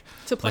 Like,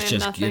 let's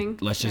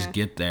just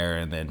get there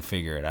and then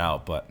figure it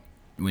out. But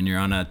when you're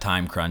on a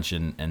time crunch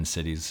in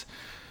cities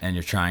and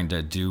you're trying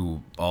to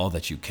do all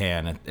that you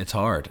can, it's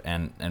hard.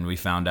 And we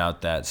found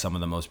out that some of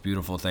the most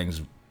beautiful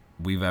things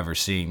we've ever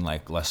seen,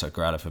 like La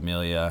Sagrada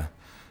Familia,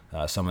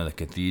 some of the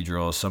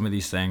cathedrals, some of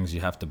these things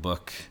you have to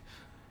book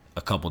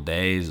a couple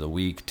days, a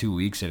week, 2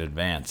 weeks in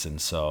advance. And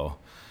so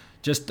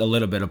just a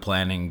little bit of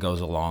planning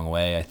goes a long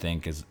way, I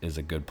think, is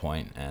a good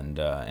point. And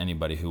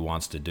anybody who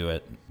wants to do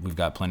it, we've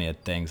got plenty of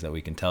things that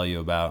we can tell you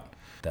about,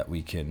 that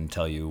we can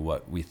tell you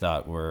what we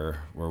thought were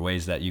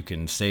ways that you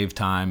can save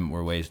time,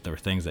 were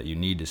things that you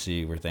need to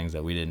see, were things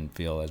that we didn't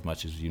feel as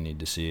much as you need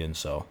to see. And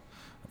so,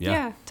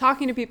 yeah,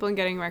 talking to people and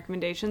getting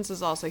recommendations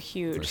is also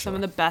huge. For sure. Some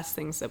of the best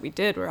things that we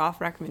did were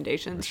off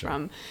recommendations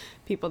from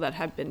people that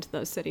had been to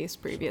those cities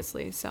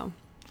previously. So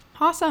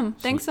awesome.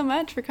 Thanks so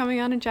much for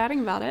coming on and chatting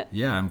about it.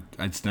 Yeah,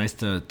 it's nice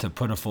to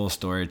put a full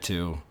story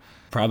to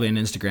probably an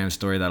Instagram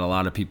story that a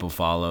lot of people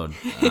followed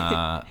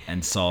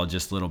and saw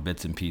just little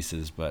bits and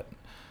pieces, but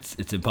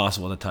it's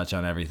impossible to touch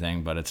on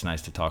everything, but it's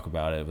nice to talk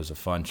about it. It was a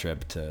fun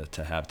trip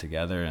to have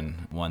together,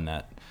 and one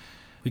that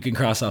we can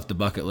cross off the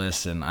bucket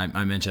list. And I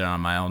mentioned it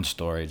on my own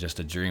story, just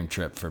a dream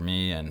trip for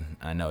me, and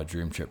I know a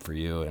dream trip for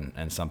you,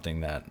 and something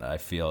that I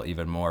feel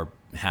even more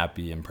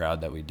happy and proud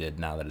that we did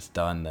now that it's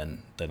done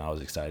than I was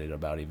excited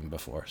about even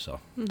before. So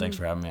Thanks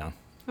for having me on.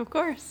 Of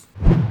course.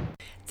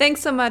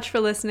 Thanks so much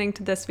for listening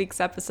to this week's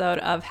episode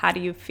of How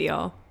Do You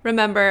Feel?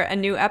 Remember, a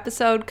new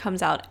episode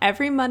comes out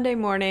every Monday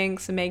morning,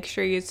 so make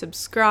sure you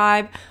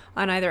subscribe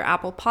on either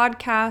Apple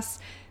Podcasts,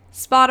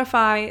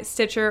 Spotify,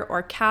 Stitcher,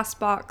 or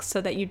CastBox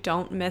so that you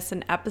don't miss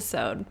an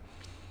episode.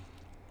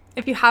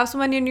 If you have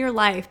someone in your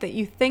life that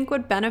you think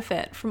would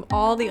benefit from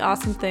all the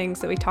awesome things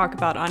that we talk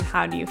about on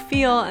How Do You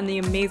Feel and the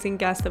amazing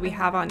guests that we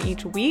have on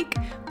each week,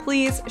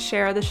 please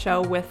share the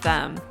show with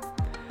them.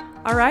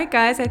 All right,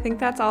 guys, I think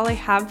that's all I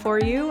have for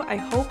you. I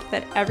hope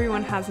that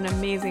everyone has an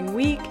amazing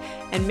week,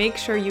 and make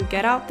sure you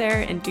get out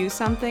there and do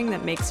something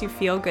that makes you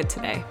feel good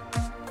today.